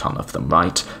shit ton of them,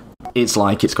 right? It's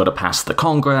like it's got to pass the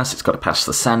Congress, it's got to pass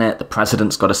the Senate, the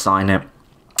president's got to sign it,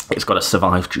 it's got to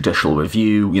survive judicial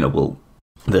review, will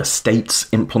the states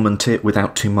implement it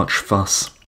without too much fuss?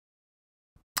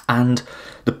 And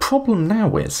the problem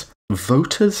now is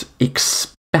voters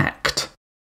expect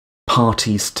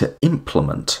parties to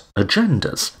implement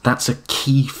agendas. That's a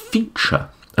key feature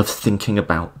of thinking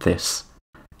about this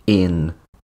in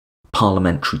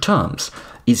parliamentary terms,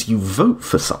 is you vote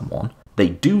for someone, they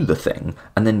do the thing,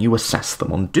 and then you assess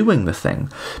them on doing the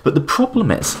thing. But the problem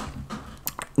is,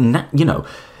 in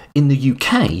the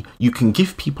UK, you can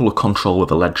give people a control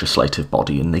of a legislative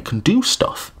body and they can do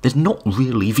stuff. There's not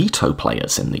really veto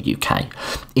players in the UK.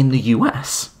 In the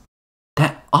US,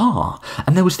 there are.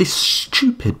 And there was this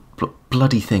stupid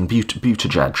bloody thing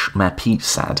Buttigieg, Mayor Pete,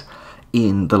 said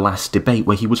in the last debate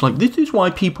where he was like, this is why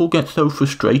people get so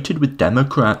frustrated with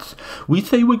Democrats. We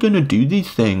say we're going to do these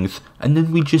things and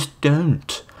then we just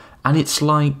don't. And it's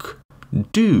like,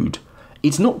 dude,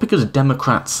 it's not because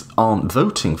Democrats aren't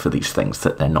voting for these things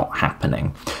that they're not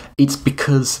happening. It's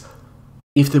because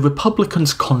if the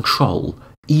Republicans control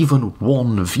even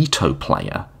one veto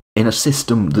player in a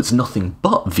system that's nothing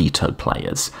but veto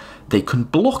players, they can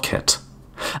block it.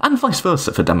 And vice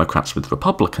versa for Democrats with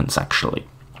Republicans, actually.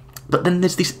 But then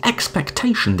there's this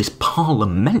expectation, this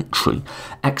parliamentary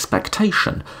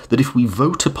expectation, that if we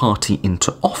vote a party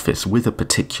into office with a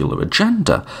particular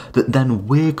agenda, that then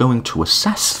we're going to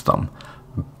assess them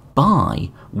by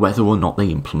whether or not they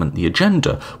implement the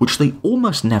agenda, which they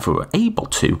almost never are able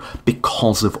to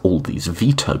because of all these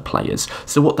veto players.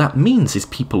 So what that means is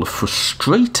people are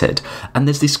frustrated, and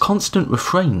there's this constant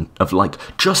refrain of like,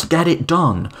 just get it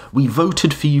done, we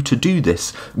voted for you to do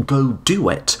this, go do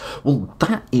it. Well,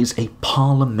 that is a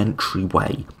parliamentary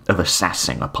way of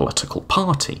assessing a political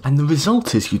party, and the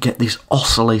result is you get this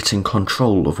oscillating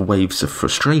control of waves of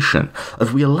frustration.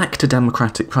 As we elect a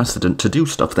Democratic president to do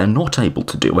stuff, they're not able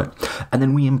to do it, and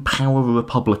then we empower a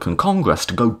Republican Congress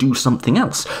to go do something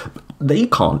else. They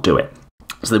can't do it.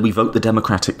 So then we vote the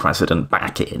Democratic president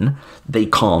back in, they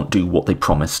can't do what they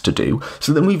promised to do,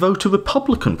 so then we vote a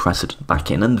Republican president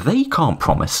back in, and they can't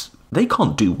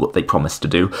do what they promised to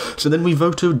do, so then we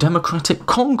vote a Democratic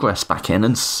Congress back in,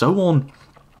 and so on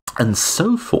and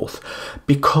so forth,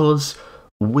 because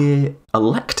we're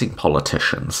electing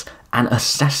politicians and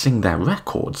assessing their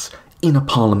records in a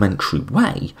parliamentary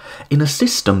way, in a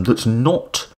system that's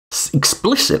not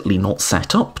explicitly not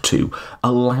set up to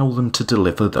allow them to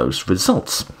deliver those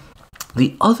results.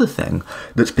 The other thing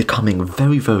that's becoming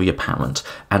very, very apparent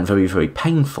and very, very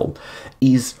painful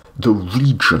is the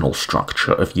regional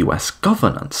structure of US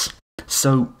governance.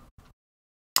 So,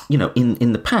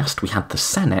 in the past we had the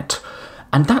Senate,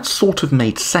 and that sort of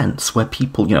made sense where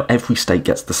people, every state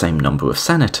gets the same number of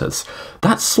senators.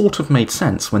 That sort of made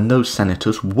sense when those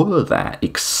senators were there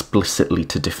explicitly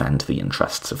to defend the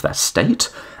interests of their state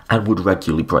and would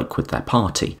regularly break with their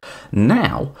party.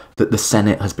 Now that the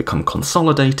Senate has become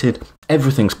consolidated,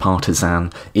 everything's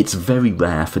partisan, it's very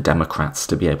rare for Democrats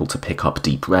to be able to pick up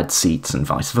deep red seats and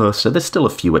vice versa. There's still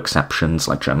a few exceptions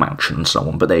like Joe Manchin and so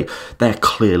on, but they're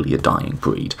clearly a dying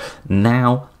breed.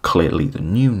 Now, clearly the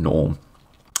new norm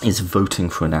is voting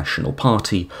for a national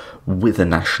party with a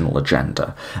national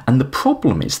agenda. And the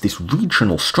problem is this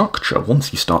regional structure,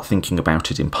 once you start thinking about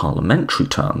it in parliamentary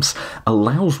terms,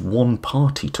 allows one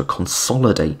party to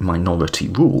consolidate minority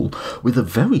rule with a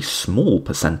very small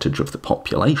percentage of the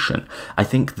population. I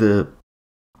think the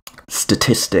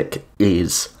statistic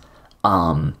is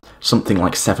something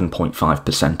like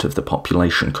 7.5% of the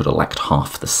population could elect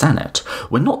half the Senate.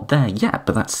 We're not there yet,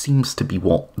 but that seems to be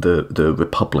what the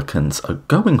Republicans are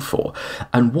going for.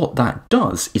 And what that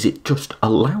does is it just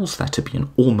allows there to be an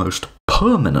almost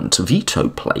permanent veto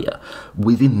player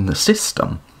within the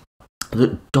system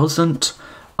that doesn't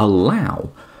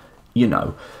allow,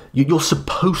 you're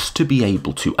supposed to be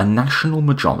able to, a national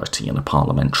majority in a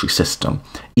parliamentary system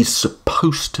is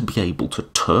supposed to be able to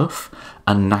turf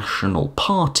a national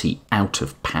party out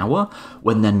of power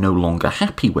when they're no longer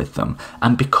happy with them.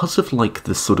 And because of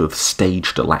the sort of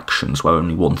staged elections where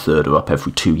only 1/3 are up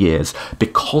every 2 years,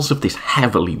 because of this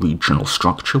heavily regional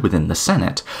structure within the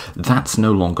Senate, that's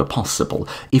no longer possible.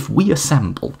 If we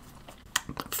assemble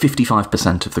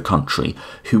 55% of the country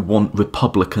who want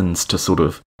Republicans to sort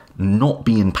of not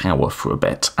be in power for a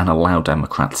bit and allow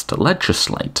Democrats to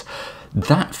legislate,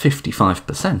 that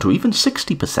 55% or even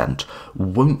 60%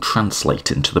 won't translate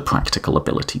into the practical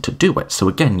ability to do it. So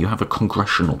again, you have a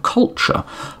congressional culture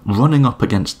running up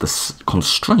against the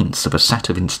constraints of a set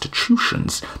of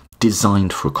institutions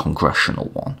designed for a congressional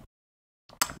one.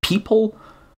 People,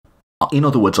 in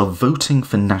other words, are voting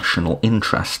for national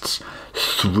interests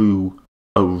through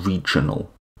a regional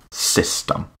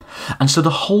system. And so the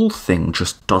whole thing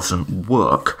just doesn't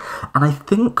work. And I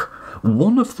think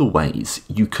one of the ways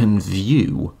you can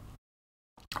view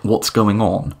what's going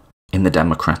on in the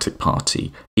Democratic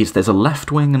Party is there's a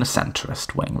left wing and a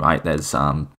centrist wing, right? There's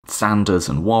Sanders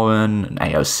and Warren and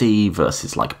AOC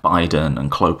versus Biden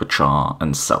and Klobuchar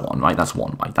and so on, right? That's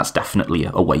one way. That's definitely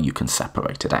a way you can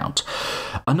separate it out.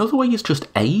 Another way is just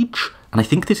age, and I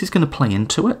think this is going to play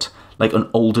into it, like an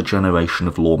older generation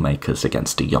of lawmakers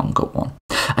against a younger one.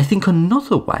 I think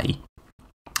another way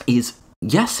is,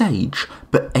 yes, age,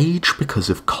 but age because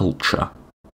of culture.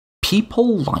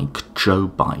 People like Joe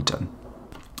Biden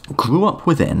grew up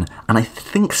within, and I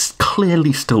think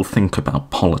clearly still think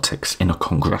about politics in a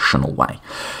congressional way.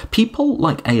 People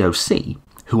like AOC,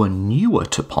 who are newer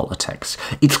to politics,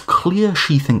 it's clear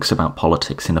she thinks about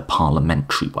politics in a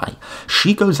parliamentary way.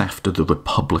 She goes after the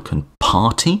Republican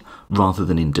Party rather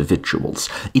than individuals.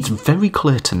 It's very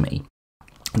clear to me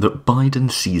that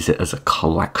Biden sees it as a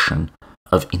collection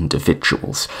of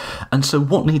individuals. And so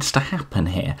what needs to happen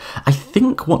here? I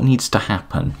think what needs to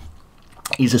happen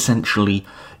is essentially,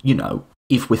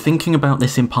 if we're thinking about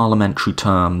this in parliamentary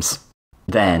terms,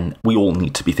 then we all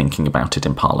need to be thinking about it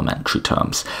in parliamentary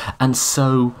terms. And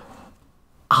so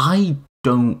I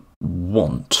don't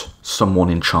want someone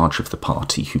in charge of the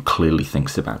party who clearly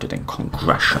thinks about it in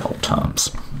congressional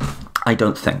terms. I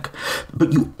don't think.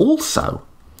 But you also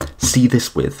see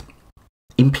this with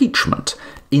impeachment,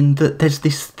 in that there's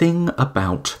this thing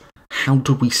about how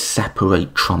do we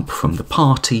separate Trump from the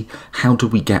party? How do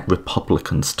we get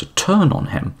Republicans to turn on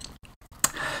him?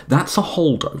 That's a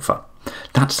holdover.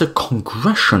 That's a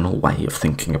congressional way of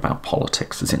thinking about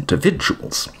politics as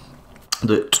individuals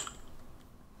that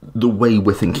the way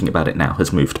we're thinking about it now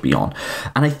has moved beyond.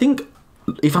 And I think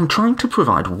if I'm trying to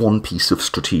provide one piece of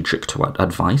strategic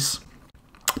advice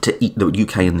to the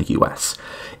UK and the US,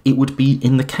 it would be,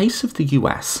 in the case of the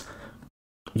US,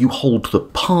 you hold the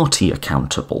party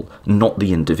accountable, not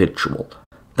the individual.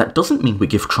 That doesn't mean we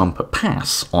give Trump a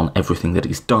pass on everything that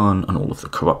he's done and all of the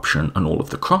corruption and all of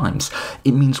the crimes.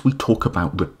 It means we talk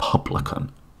about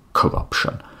Republican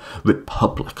corruption,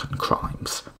 Republican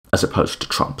crimes, as opposed to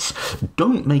Trump's.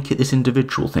 Don't make it this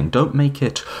individual thing. Don't make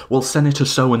it, well, Senator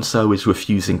so-and-so is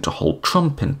refusing to hold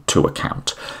Trump into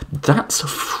account. That's a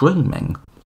framing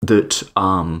that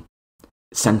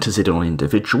centres it on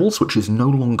individuals, which is no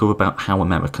longer about how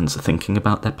Americans are thinking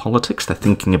about their politics. They're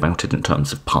thinking about it in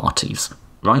terms of parties,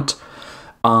 right?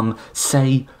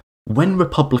 Say, when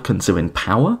Republicans are in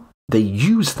power, they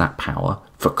use that power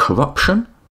for corruption.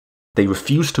 They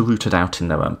refuse to root it out in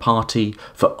their own party,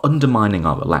 for undermining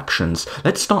our elections.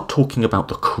 Let's start talking about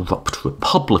the corrupt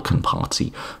Republican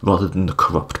Party rather than the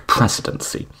corrupt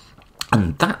presidency.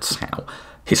 And that's how,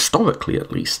 historically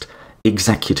at least,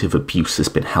 executive abuse has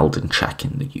been held in check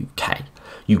in the UK.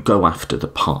 You go after the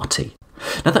party.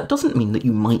 Now, that doesn't mean that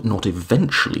you might not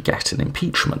eventually get an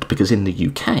impeachment, because in the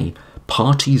UK,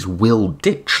 parties will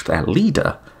ditch their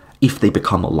leader if they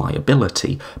become a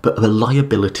liability, but a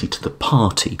liability to the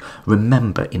party.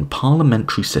 Remember, in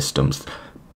parliamentary systems,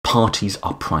 parties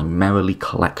are primarily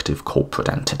collective corporate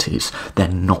entities. They're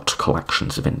not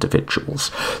collections of individuals.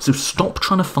 So stop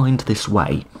trying to find this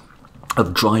way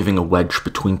of driving a wedge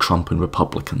between Trump and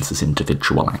Republicans as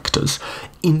individual actors.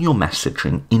 In your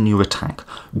messaging, in your attack,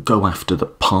 go after the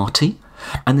party,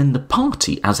 and then the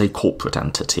party as a corporate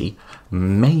entity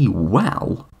may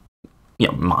well,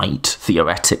 might,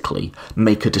 theoretically,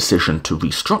 make a decision to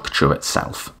restructure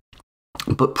itself.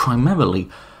 But primarily,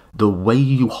 the way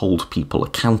you hold people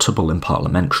accountable in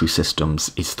parliamentary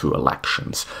systems is through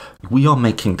elections. We are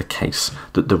making the case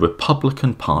that the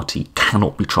Republican Party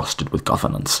cannot be trusted with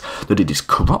governance, that it is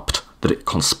corrupt, that it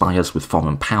conspires with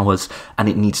foreign powers, and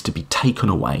it needs to be taken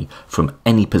away from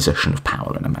any position of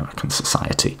power in American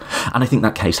society. And I think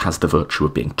that case has the virtue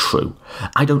of being true.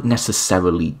 I don't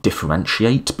necessarily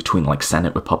differentiate between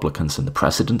Senate Republicans and the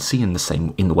presidency in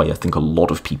the way I think a lot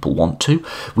of people want to.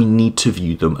 We need to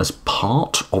view them as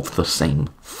part of the same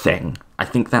thing. I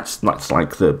think that's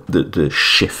the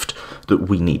shift that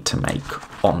we need to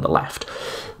make on the left.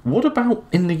 What about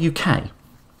in the UK?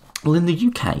 Well, in the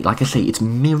UK, like I say, it's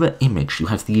mirror image. You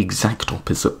have the exact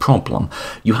opposite problem.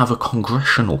 You have a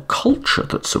congressional culture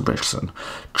that's arisen,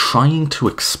 trying to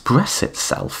express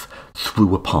itself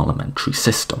through a parliamentary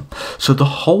system. So the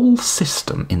whole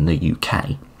system in the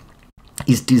UK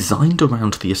is designed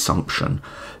around the assumption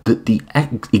that the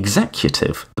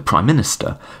executive, the Prime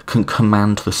Minister, can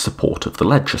command the support of the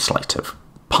legislative,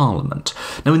 Parliament.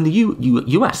 Now, in the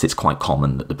US, it's quite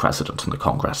common that the President and the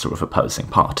Congress are of opposing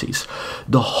parties.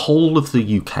 The whole of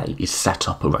the UK is set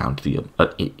up around the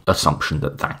assumption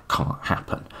that that can't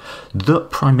happen.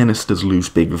 That Prime Ministers lose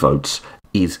big votes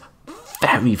is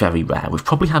very, very rare. We've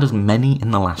probably had as many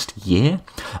in the last year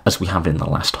as we have in the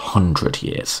last 100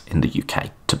 years in the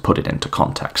UK, to put it into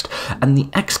context. And the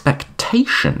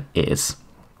expectation is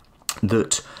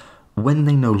that when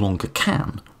they no longer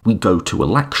can, we go to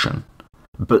election.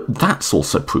 But that's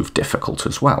also proved difficult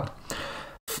as well.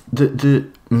 The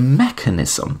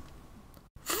mechanism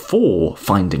for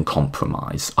finding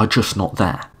compromise are just not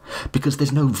there, because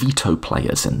there's no veto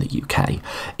players in the UK.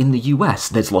 In the US,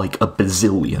 there's a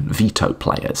bazillion veto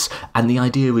players, and the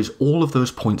idea is all of those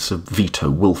points of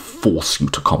veto will force you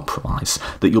to compromise,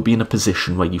 that you'll be in a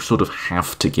position where you sort of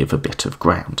have to give a bit of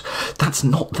ground. That's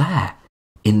not there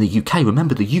in the UK.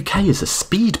 Remember, the UK is a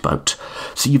speedboat.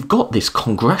 So you've got this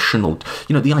congressional,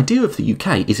 the idea of the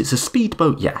UK is it's a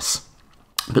speedboat, yes,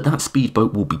 but that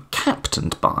speedboat will be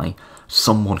captained by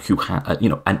someone who has,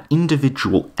 an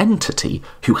individual entity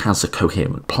who has a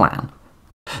coherent plan.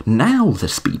 Now the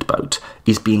speedboat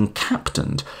is being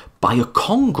captained by a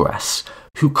Congress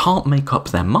who can't make up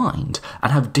their mind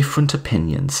and have different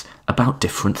opinions about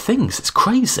different things. It's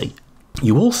crazy.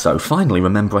 You also, finally,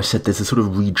 remember I said there's a sort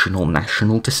of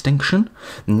regional-national distinction?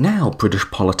 Now British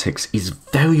politics is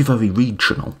very, very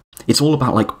regional. It's all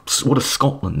about, what are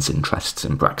Scotland's interests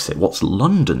in Brexit? What's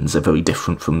London's are very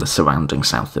different from the surrounding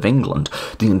south of England.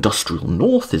 The industrial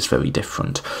north is very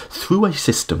different, through a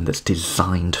system that's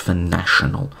designed for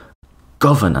national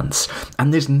governance.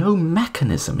 And there's no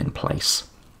mechanism in place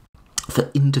for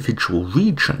individual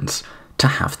regions to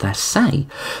have their say.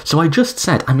 So I just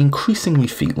said I'm increasingly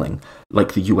feeling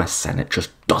like the US Senate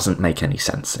just doesn't make any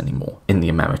sense anymore in the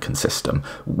American system.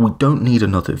 We don't need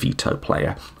another veto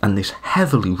player, and this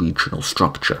heavily regional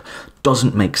structure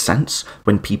doesn't make sense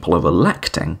when people are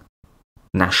electing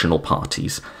national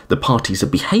parties. The parties are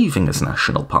behaving as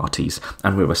national parties,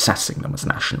 and we're assessing them as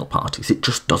national parties. It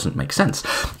just doesn't make sense.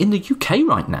 In the UK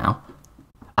right now,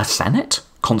 a Senate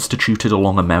constituted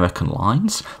along American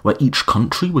lines, where each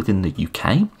country within the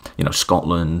UK,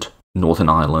 Scotland, Northern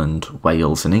Ireland,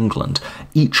 Wales and England,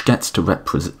 each gets to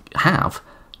have,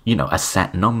 a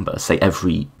set number. Say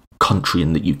every country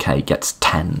in the UK gets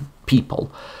 10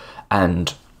 people,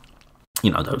 and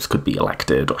those could be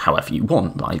elected or however you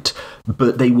want, right?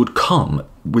 But they would come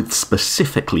with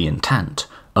specifically intent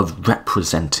of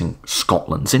representing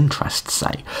Scotland's interests,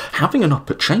 say. Having an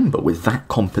upper chamber with that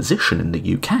composition in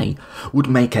the UK would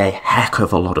make a heck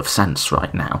of a lot of sense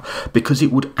right now, because it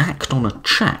would act on a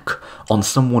check on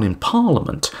someone in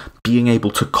Parliament being able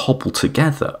to cobble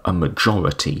together a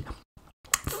majority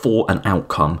for an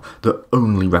outcome that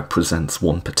only represents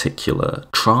one particular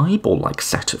tribe or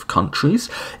set of countries.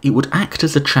 It would act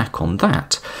as a check on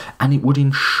that, and it would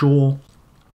ensure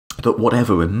that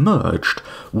whatever emerged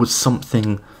was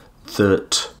something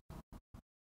that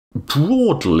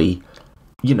broadly,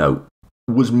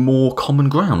 was more common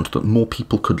ground that more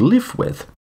people could live with.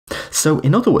 So,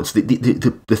 in other words,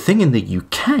 the thing in the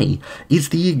UK is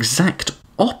the exact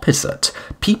opposite.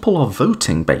 People are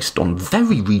voting based on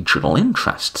very regional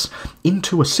interests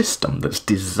into a system that's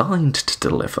designed to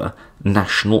deliver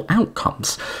national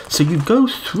outcomes. So you go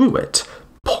through it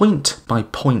point by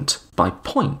point by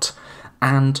point,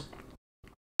 and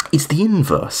it's the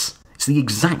inverse. It's the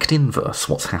exact inverse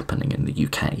what's happening in the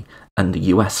UK and the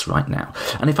US right now.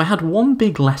 And if I had one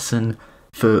big lesson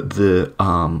for the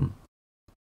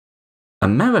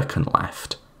American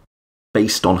left,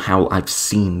 based on how I've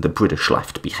seen the British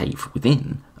left behave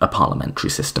within a parliamentary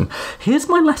system, here's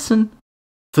my lesson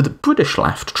for the British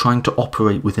left trying to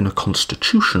operate within a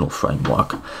constitutional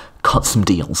framework: cut some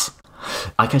deals.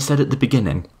 Like I said at the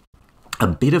beginning, a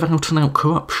bit of out-and-out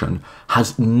corruption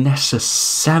has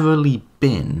necessarily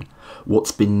been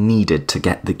what's been needed to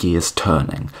get the gears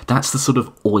turning. That's the sort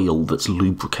of oil that's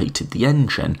lubricated the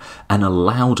engine and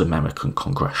allowed American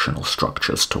congressional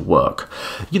structures to work.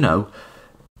 You know,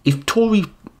 if Tory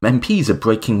MPs are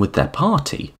breaking with their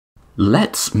party,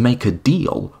 let's make a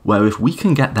deal where if we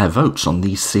can get their votes on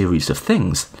these series of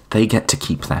things, they get to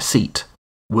keep their seat.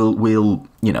 We'll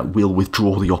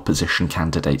withdraw the opposition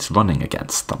candidates running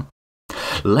against them.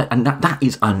 And that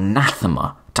is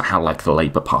anathema to how, like, the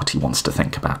Labour Party wants to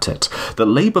think about it. The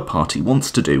Labour Party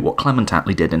wants to do what Clement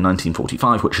Attlee did in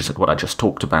 1945, which is what I just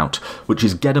talked about, which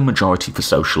is get a majority for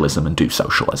socialism and do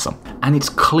socialism. And it's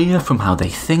clear from how they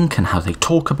think and how they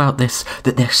talk about this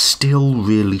that they're still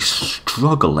really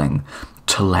struggling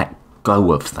to let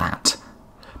go of that.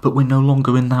 But we're no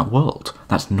longer in that world.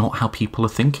 That's not how people are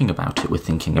thinking about it. We're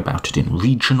thinking about it in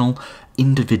regional,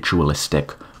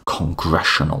 individualistic,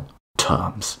 congressional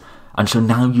terms. And so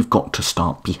now you've got to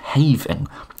start behaving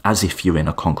as if you're in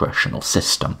a congressional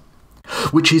system,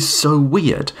 which is so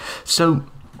weird. So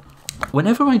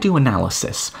whenever I do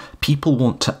analysis, people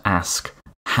want to ask,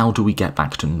 how do we get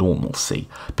back to normalcy?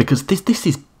 Because this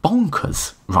is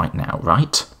bonkers right now,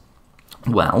 right?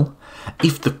 Well,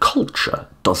 if the culture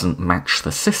doesn't match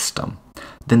the system,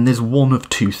 then there's one of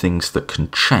two things that can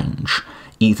change.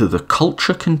 Either the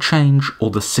culture can change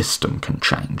or the system can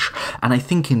change. And I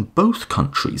think in both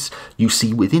countries, you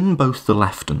see within both the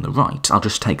left and the right, I'll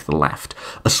just take the left,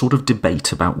 a sort of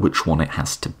debate about which one it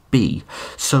has to be.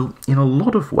 So in a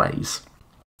lot of ways,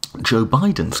 Joe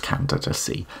Biden's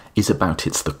candidacy is about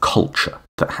it's the culture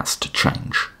that has to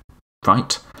change,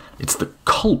 right? It's the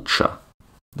culture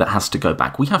that has to go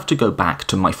back. We have to go back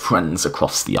to my friends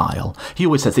across the aisle. He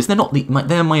always says this,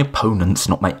 they're my opponents,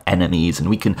 not my enemies, and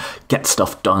we can get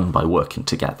stuff done by working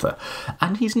together.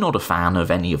 And he's not a fan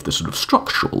of any of the sort of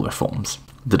structural reforms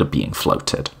that are being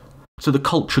floated. So the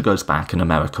culture goes back and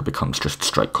America becomes just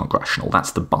straight congressional.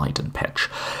 That's the Biden pitch.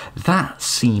 That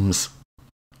seems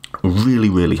really,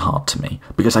 really hard to me,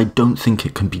 because I don't think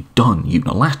it can be done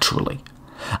unilaterally.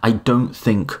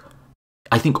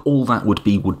 I think all that would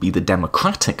be the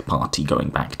Democratic Party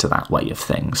going back to that way of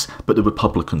things, but the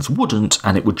Republicans wouldn't,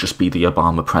 and it would just be the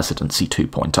Obama presidency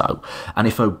 2.0. And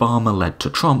if Obama led to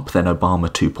Trump, then Obama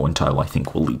 2.0, I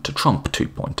think, will lead to Trump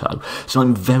 2.0. So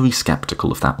I'm very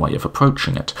sceptical of that way of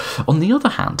approaching it. On the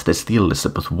other hand, there's the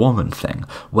Elizabeth Warren thing,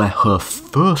 where her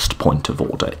first point of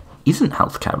order isn't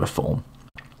healthcare reform.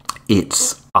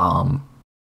 It's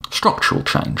structural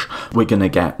change. We're going to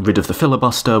get rid of the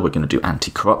filibuster, we're going to do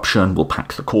anti-corruption, we'll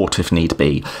pack the court if need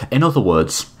be. In other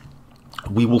words,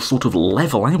 we will sort of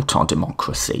level out our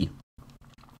democracy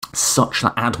such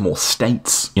that, add more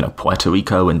states, Puerto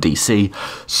Rico and DC,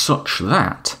 such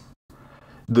that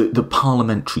the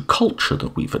parliamentary culture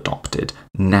that we've adopted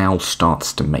now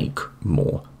starts to make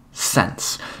more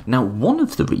sense. Now, one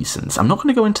of the reasons, I'm not going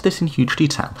to go into this in huge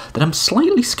detail, that I'm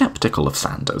slightly sceptical of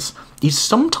Sanders is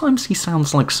sometimes he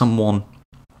sounds like someone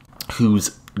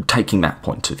who's taking that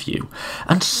point of view,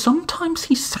 and sometimes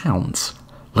he sounds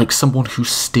like someone who's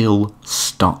still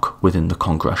stuck within the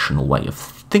congressional way of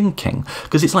thinking.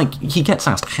 Because it's like, he gets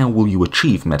asked, how will you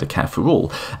achieve Medicare for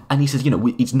all? And he says,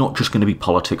 it's not just going to be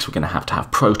politics, we're going to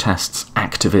have protests,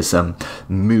 activism,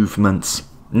 movements.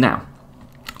 Now,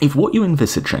 if what you're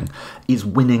envisaging is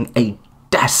winning a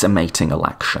decimating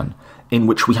election in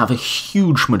which we have a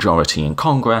huge majority in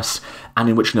Congress and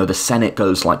in which, the Senate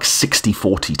goes like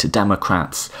 60-40 to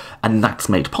Democrats, and that's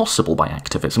made possible by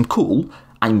activism, cool.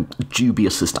 I'm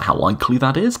dubious as to how likely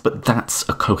that is, but that's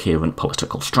a coherent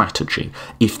political strategy.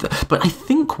 But I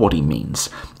think what he means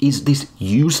is this: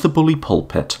 use the bully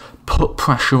pulpit, put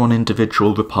pressure on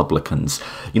individual Republicans,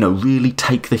 really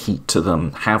take the heat to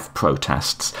them, have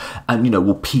protests, and,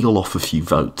 we'll peel off a few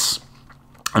votes,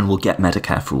 and we'll get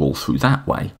Medicare for all through that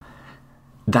way.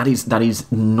 That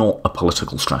is not a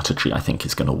political strategy I think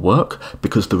is going to work,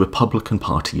 because the Republican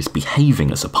Party is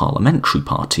behaving as a parliamentary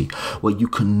party where you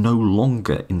can no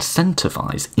longer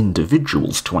incentivise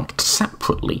individuals to act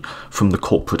separately from the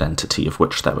corporate entity of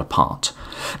which they're a part.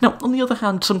 Now, on the other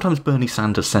hand, sometimes Bernie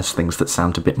Sanders says things that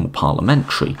sound a bit more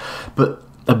parliamentary, but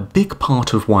a big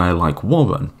part of why I like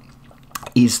Warren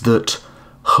is that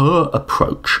her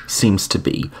approach seems to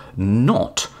be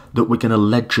not that we're going to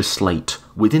legislate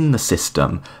within the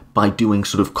system by doing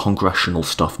sort of congressional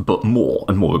stuff, but more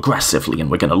and more aggressively, and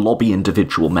we're going to lobby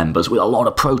individual members with a lot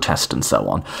of protest and so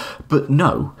on. But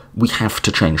no, we have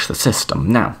to change the system.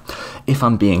 Now, if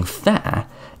I'm being fair,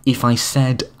 if I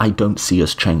said I don't see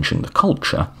us changing the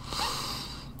culture,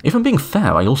 if I'm being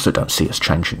fair, I also don't see us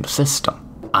changing the system.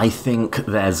 I think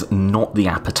there's not the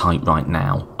appetite right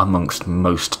now amongst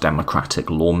most democratic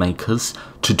lawmakers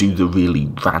to do the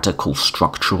really radical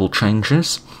structural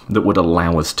changes that would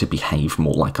allow us to behave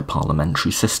more like a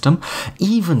parliamentary system.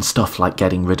 Even stuff like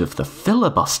getting rid of the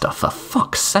filibuster, for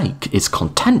fuck's sake, is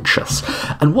contentious.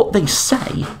 And what they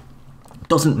say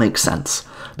doesn't make sense.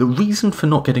 The reason for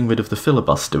not getting rid of the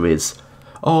filibuster is,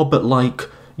 but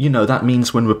that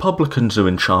means when Republicans are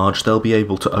in charge, they'll be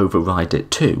able to override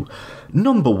it too.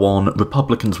 Number one,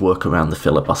 Republicans work around the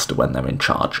filibuster when they're in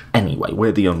charge. Anyway,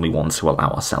 we're the only ones who allow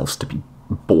ourselves to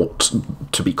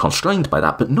be constrained by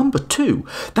that. But number two,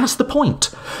 that's the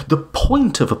point. The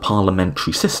point of a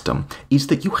parliamentary system is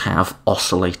that you have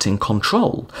oscillating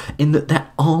control, in that there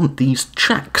aren't these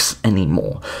checks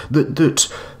anymore. That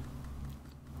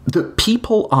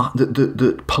people are,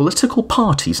 that political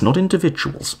parties, not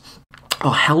individuals,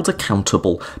 are held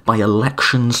accountable by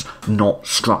elections, not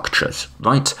structures,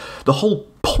 right? The whole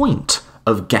point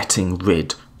of getting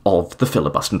rid of the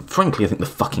filibuster, and frankly I think the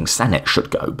fucking Senate should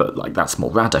go, but that's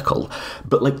more radical,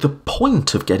 but the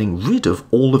point of getting rid of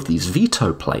all of these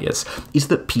veto players is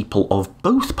that people of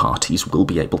both parties will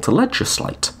be able to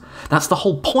legislate. That's the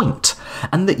whole point.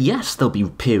 And that, yes, there'll be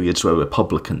periods where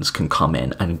Republicans can come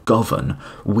in and govern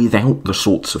without the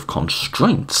sorts of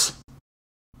constraints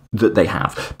that they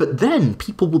have. But then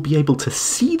people will be able to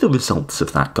see the results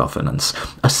of that governance,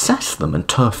 assess them and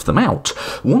turf them out.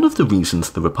 One of the reasons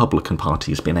the Republican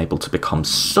Party has been able to become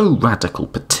so radical,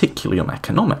 particularly on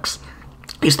economics,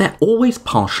 is they're always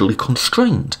partially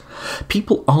constrained.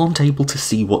 People aren't able to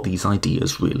see what these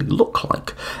ideas really look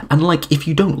like. And if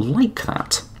you don't like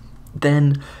that,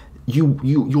 then your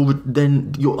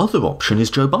other option is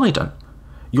Joe Biden.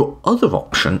 Your other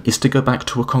option is to go back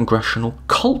to a congressional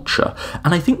culture.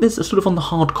 And I think there's a sort of, on the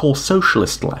hardcore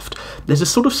socialist left, there's a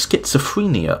sort of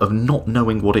schizophrenia of not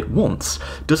knowing what it wants.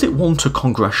 Does it want a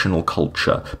congressional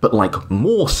culture, but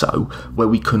more so, where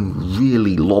we can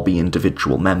really lobby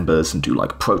individual members and do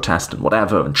protest and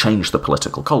whatever and change the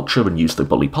political culture and use the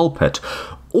bully pulpit?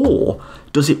 Or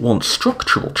does it want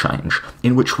structural change,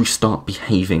 in which we start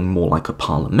behaving more like a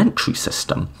parliamentary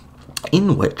system,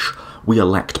 in which we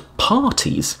elect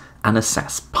parties and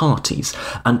assess parties?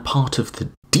 And part of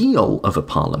the deal of a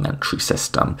parliamentary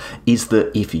system is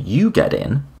that if you get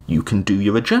in, you can do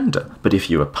your agenda. But if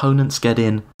your opponents get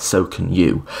in, so can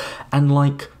you.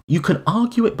 And you can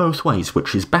argue it both ways,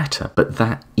 which is better, but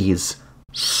that is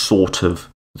sort of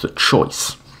the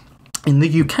choice. In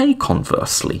the UK,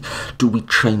 conversely, do we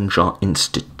change our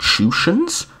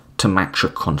institutions to match a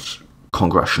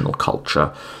congressional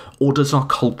culture, or does our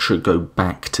culture go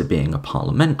back to being a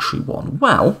parliamentary one?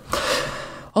 Well,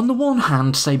 on the one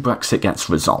hand, say Brexit gets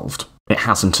resolved. It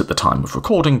hasn't at the time of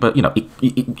recording, but,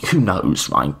 who knows,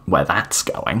 right, where that's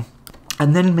going.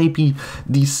 And then maybe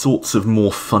these sorts of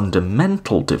more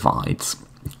fundamental divides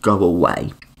go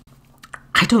away.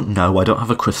 I don't know, I don't have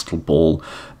a crystal ball,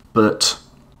 but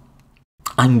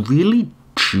I'm really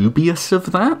dubious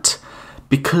of that,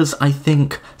 because I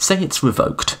think, say it's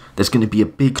revoked, there's going to be a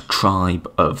big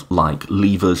tribe of,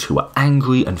 leavers who are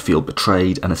angry and feel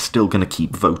betrayed and are still going to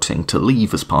keep voting to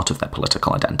leave as part of their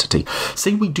political identity.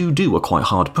 Say we do a quite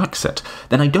hard Brexit,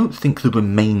 then I don't think the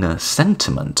Remainer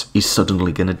sentiment is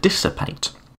suddenly going to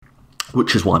dissipate.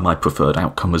 Which is why my preferred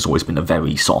outcome has always been a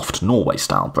very soft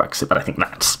Norway-style Brexit, but I think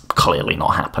that's clearly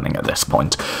not happening at this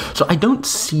point. So I don't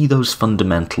see those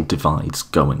fundamental divides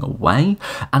going away,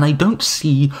 and I don't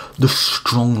see the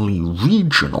strongly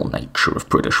regional nature of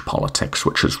British politics,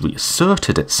 which has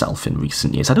reasserted itself in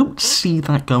recent years. I don't see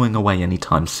that going away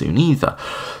anytime soon either.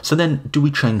 So then, do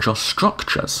we change our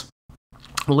structures?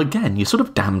 Well, again, you're sort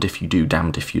of damned if you do,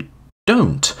 damned if you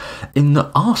don't, in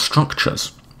that our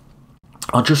structures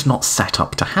are just not set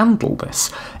up to handle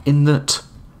this, in that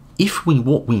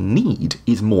what we need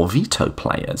is more veto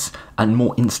players and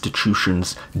more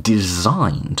institutions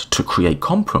designed to create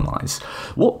compromise,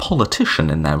 what politician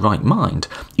in their right mind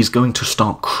is going to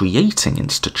start creating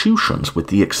institutions with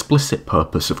the explicit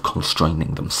purpose of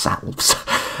constraining themselves?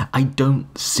 I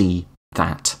don't see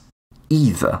that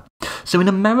either. So in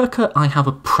America, I have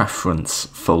a preference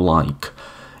for, like,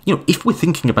 if we're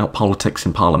thinking about politics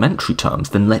in parliamentary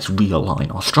terms, then let's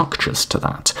realign our structures to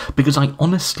that. Because I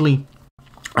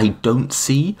don't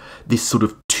see this sort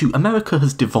of America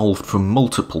has devolved from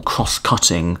multiple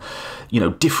cross-cutting,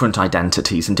 different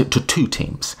identities to two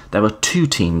teams. There are two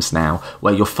teams now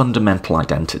where your fundamental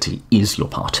identity is your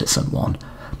partisan one.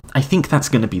 I think that's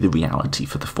going to be the reality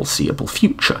for the foreseeable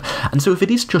future. And so if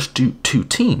it is just two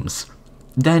teams,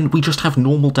 then we just have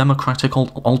normal democratic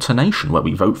alternation where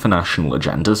we vote for national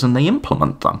agendas and they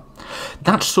implement them.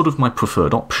 That's sort of my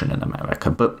preferred option in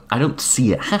America, but I don't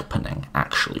see it happening,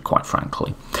 actually, quite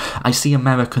frankly. I see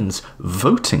Americans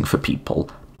voting for people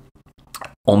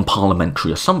on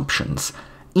parliamentary assumptions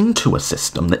into a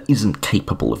system that isn't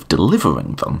capable of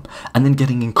delivering them, and then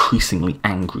getting increasingly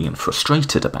angry and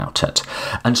frustrated about it.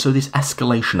 And so this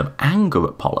escalation of anger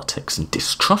at politics and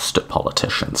distrust at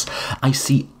politicians, I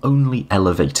see only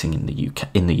elevating in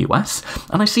the US,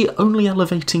 and I see it only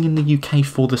elevating in the UK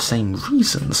for the same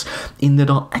reasons, in that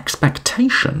our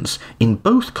expectations in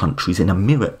both countries, in a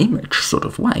mirror image sort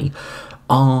of way,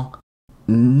 are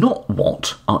not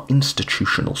what our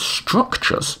institutional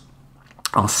structures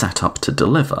are set up to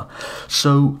deliver.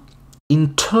 So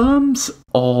in terms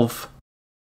of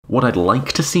what I'd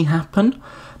like to see happen,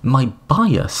 my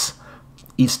bias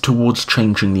is towards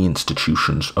changing the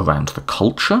institutions around the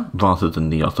culture rather than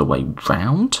the other way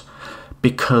round,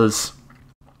 because,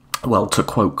 well, to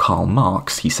quote Karl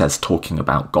Marx, he says, talking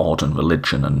about God and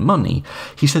religion and money,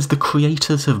 he says the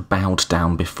creators have bowed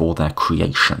down before their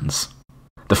creations.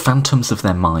 The phantoms of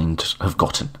their mind have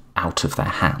gotten out of their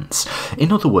hands.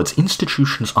 In other words,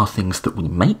 institutions are things that we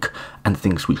make and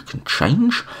things we can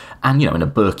change, and, in a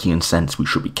Burkean sense, we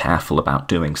should be careful about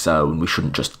doing so, and we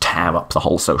shouldn't just tear up the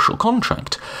whole social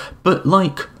contract. But,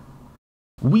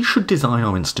 we should design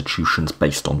our institutions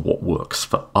based on what works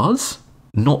for us,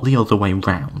 not the other way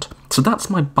round. So that's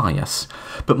my bias.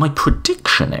 But my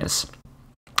prediction is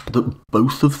that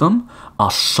both of them are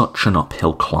such an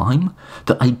uphill climb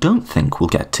that I don't think we'll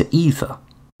get to either.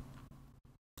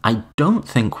 I don't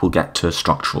think we'll get to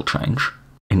structural change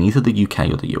in either the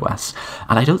UK or the US,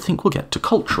 and I don't think we'll get to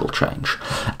cultural change.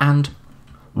 And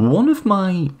one of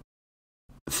my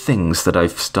things that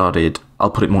I've started, I'll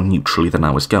put it more neutrally than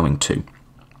I was going to,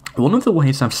 one of the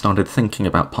ways I've started thinking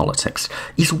about politics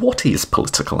is, what is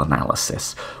political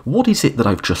analysis? What is it that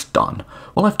I've just done?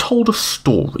 Well, I've told a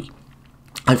story.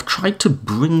 I've tried to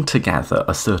bring together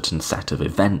a certain set of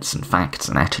events and facts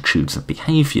and attitudes and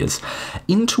behaviours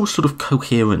into a sort of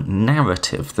coherent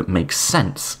narrative that makes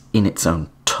sense in its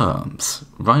own terms,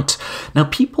 right? Now,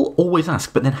 people always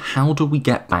ask, but then how do we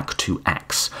get back to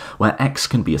X? Where X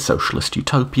can be a socialist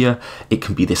utopia, it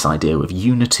can be this idea of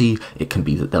unity, it can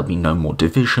be that there'll be no more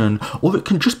division, or it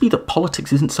can just be that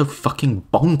politics isn't so fucking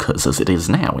bonkers as it is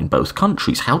now in both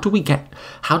countries. How do we get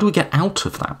out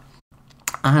of that?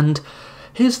 And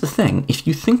here's the thing, if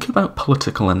you think about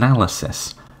political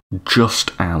analysis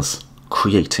just as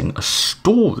creating a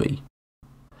story,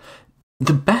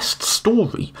 the best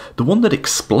story, the one that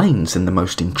explains in the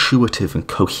most intuitive and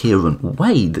coherent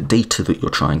way the data that you're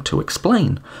trying to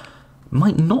explain,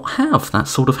 might not have that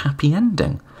sort of happy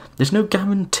ending. There's no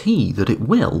guarantee that it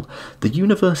will. The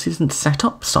universe isn't set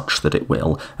up such that it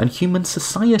will, and human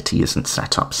society isn't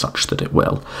set up such that it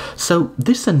will. So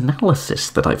this analysis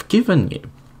that I've given you,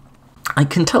 I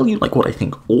can tell you what I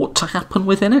think ought to happen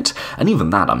within it, and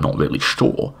even that I'm not really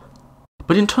sure.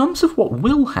 But in terms of what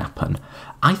will happen,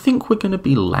 I think we're going to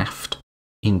be left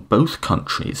in both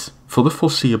countries for the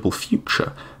foreseeable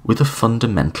future with a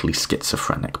fundamentally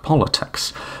schizophrenic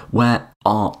politics, where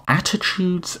our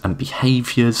attitudes and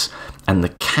behaviours and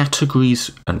the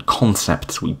categories and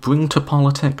concepts we bring to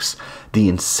politics, the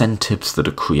incentives that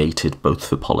are created both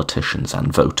for politicians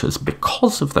and voters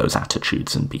because of those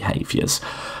attitudes and behaviours,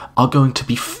 are going to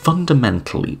be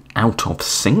fundamentally out of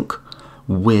sync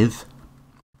with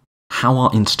how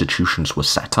our institutions were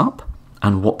set up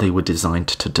and what they were designed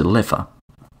to deliver.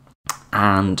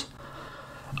 And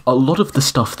a lot of the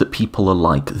stuff that people are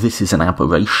like, this is an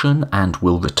aberration and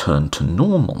will return to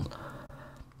normal,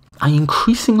 I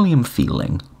increasingly am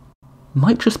feeling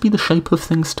might just be the shape of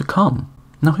things to come.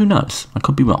 Now, who knows? I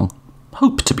could be wrong.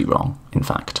 Hope to be wrong, in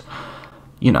fact.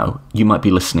 You might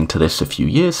be listening to this a few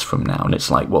years from now, and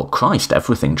it's like, well, Christ,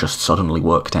 everything just suddenly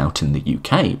worked out in the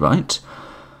UK, right?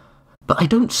 But I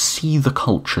don't see the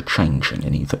culture changing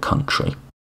in either country.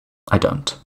 I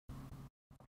don't.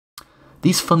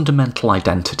 These fundamental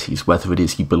identities, whether it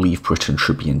is you believe Britain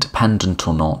should be independent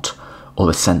or not, or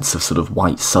a sense of sort of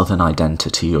white southern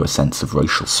identity or a sense of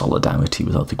racial solidarity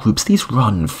with other groups, these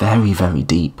run very, very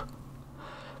deep.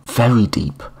 Very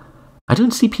deep. I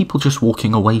don't see people just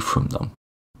walking away from them,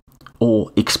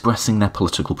 or expressing their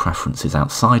political preferences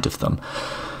outside of them.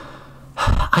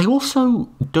 I also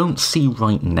don't see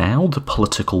right now the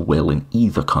political will in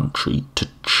either country to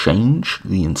change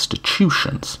the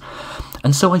institutions.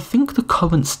 And so I think the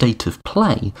current state of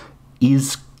play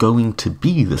is going to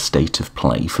be the state of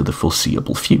play for the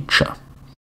foreseeable future.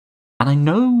 And I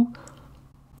know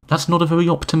that's not a very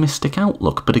optimistic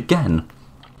outlook, but again,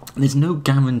 there's no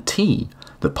guarantee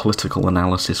that political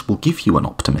analysis will give you an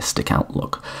optimistic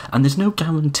outlook, and there's no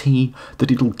guarantee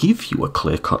that it'll give you a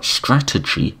clear-cut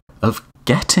strategy of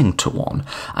getting to one.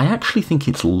 I actually think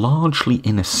it's largely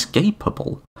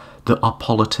inescapable that our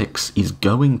politics is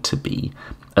going to be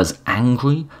as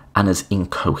angry and as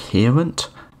incoherent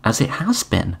as it has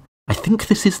been. I think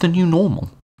this is the new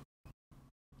normal.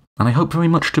 And I hope very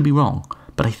much to be wrong,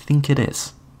 but I think it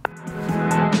is.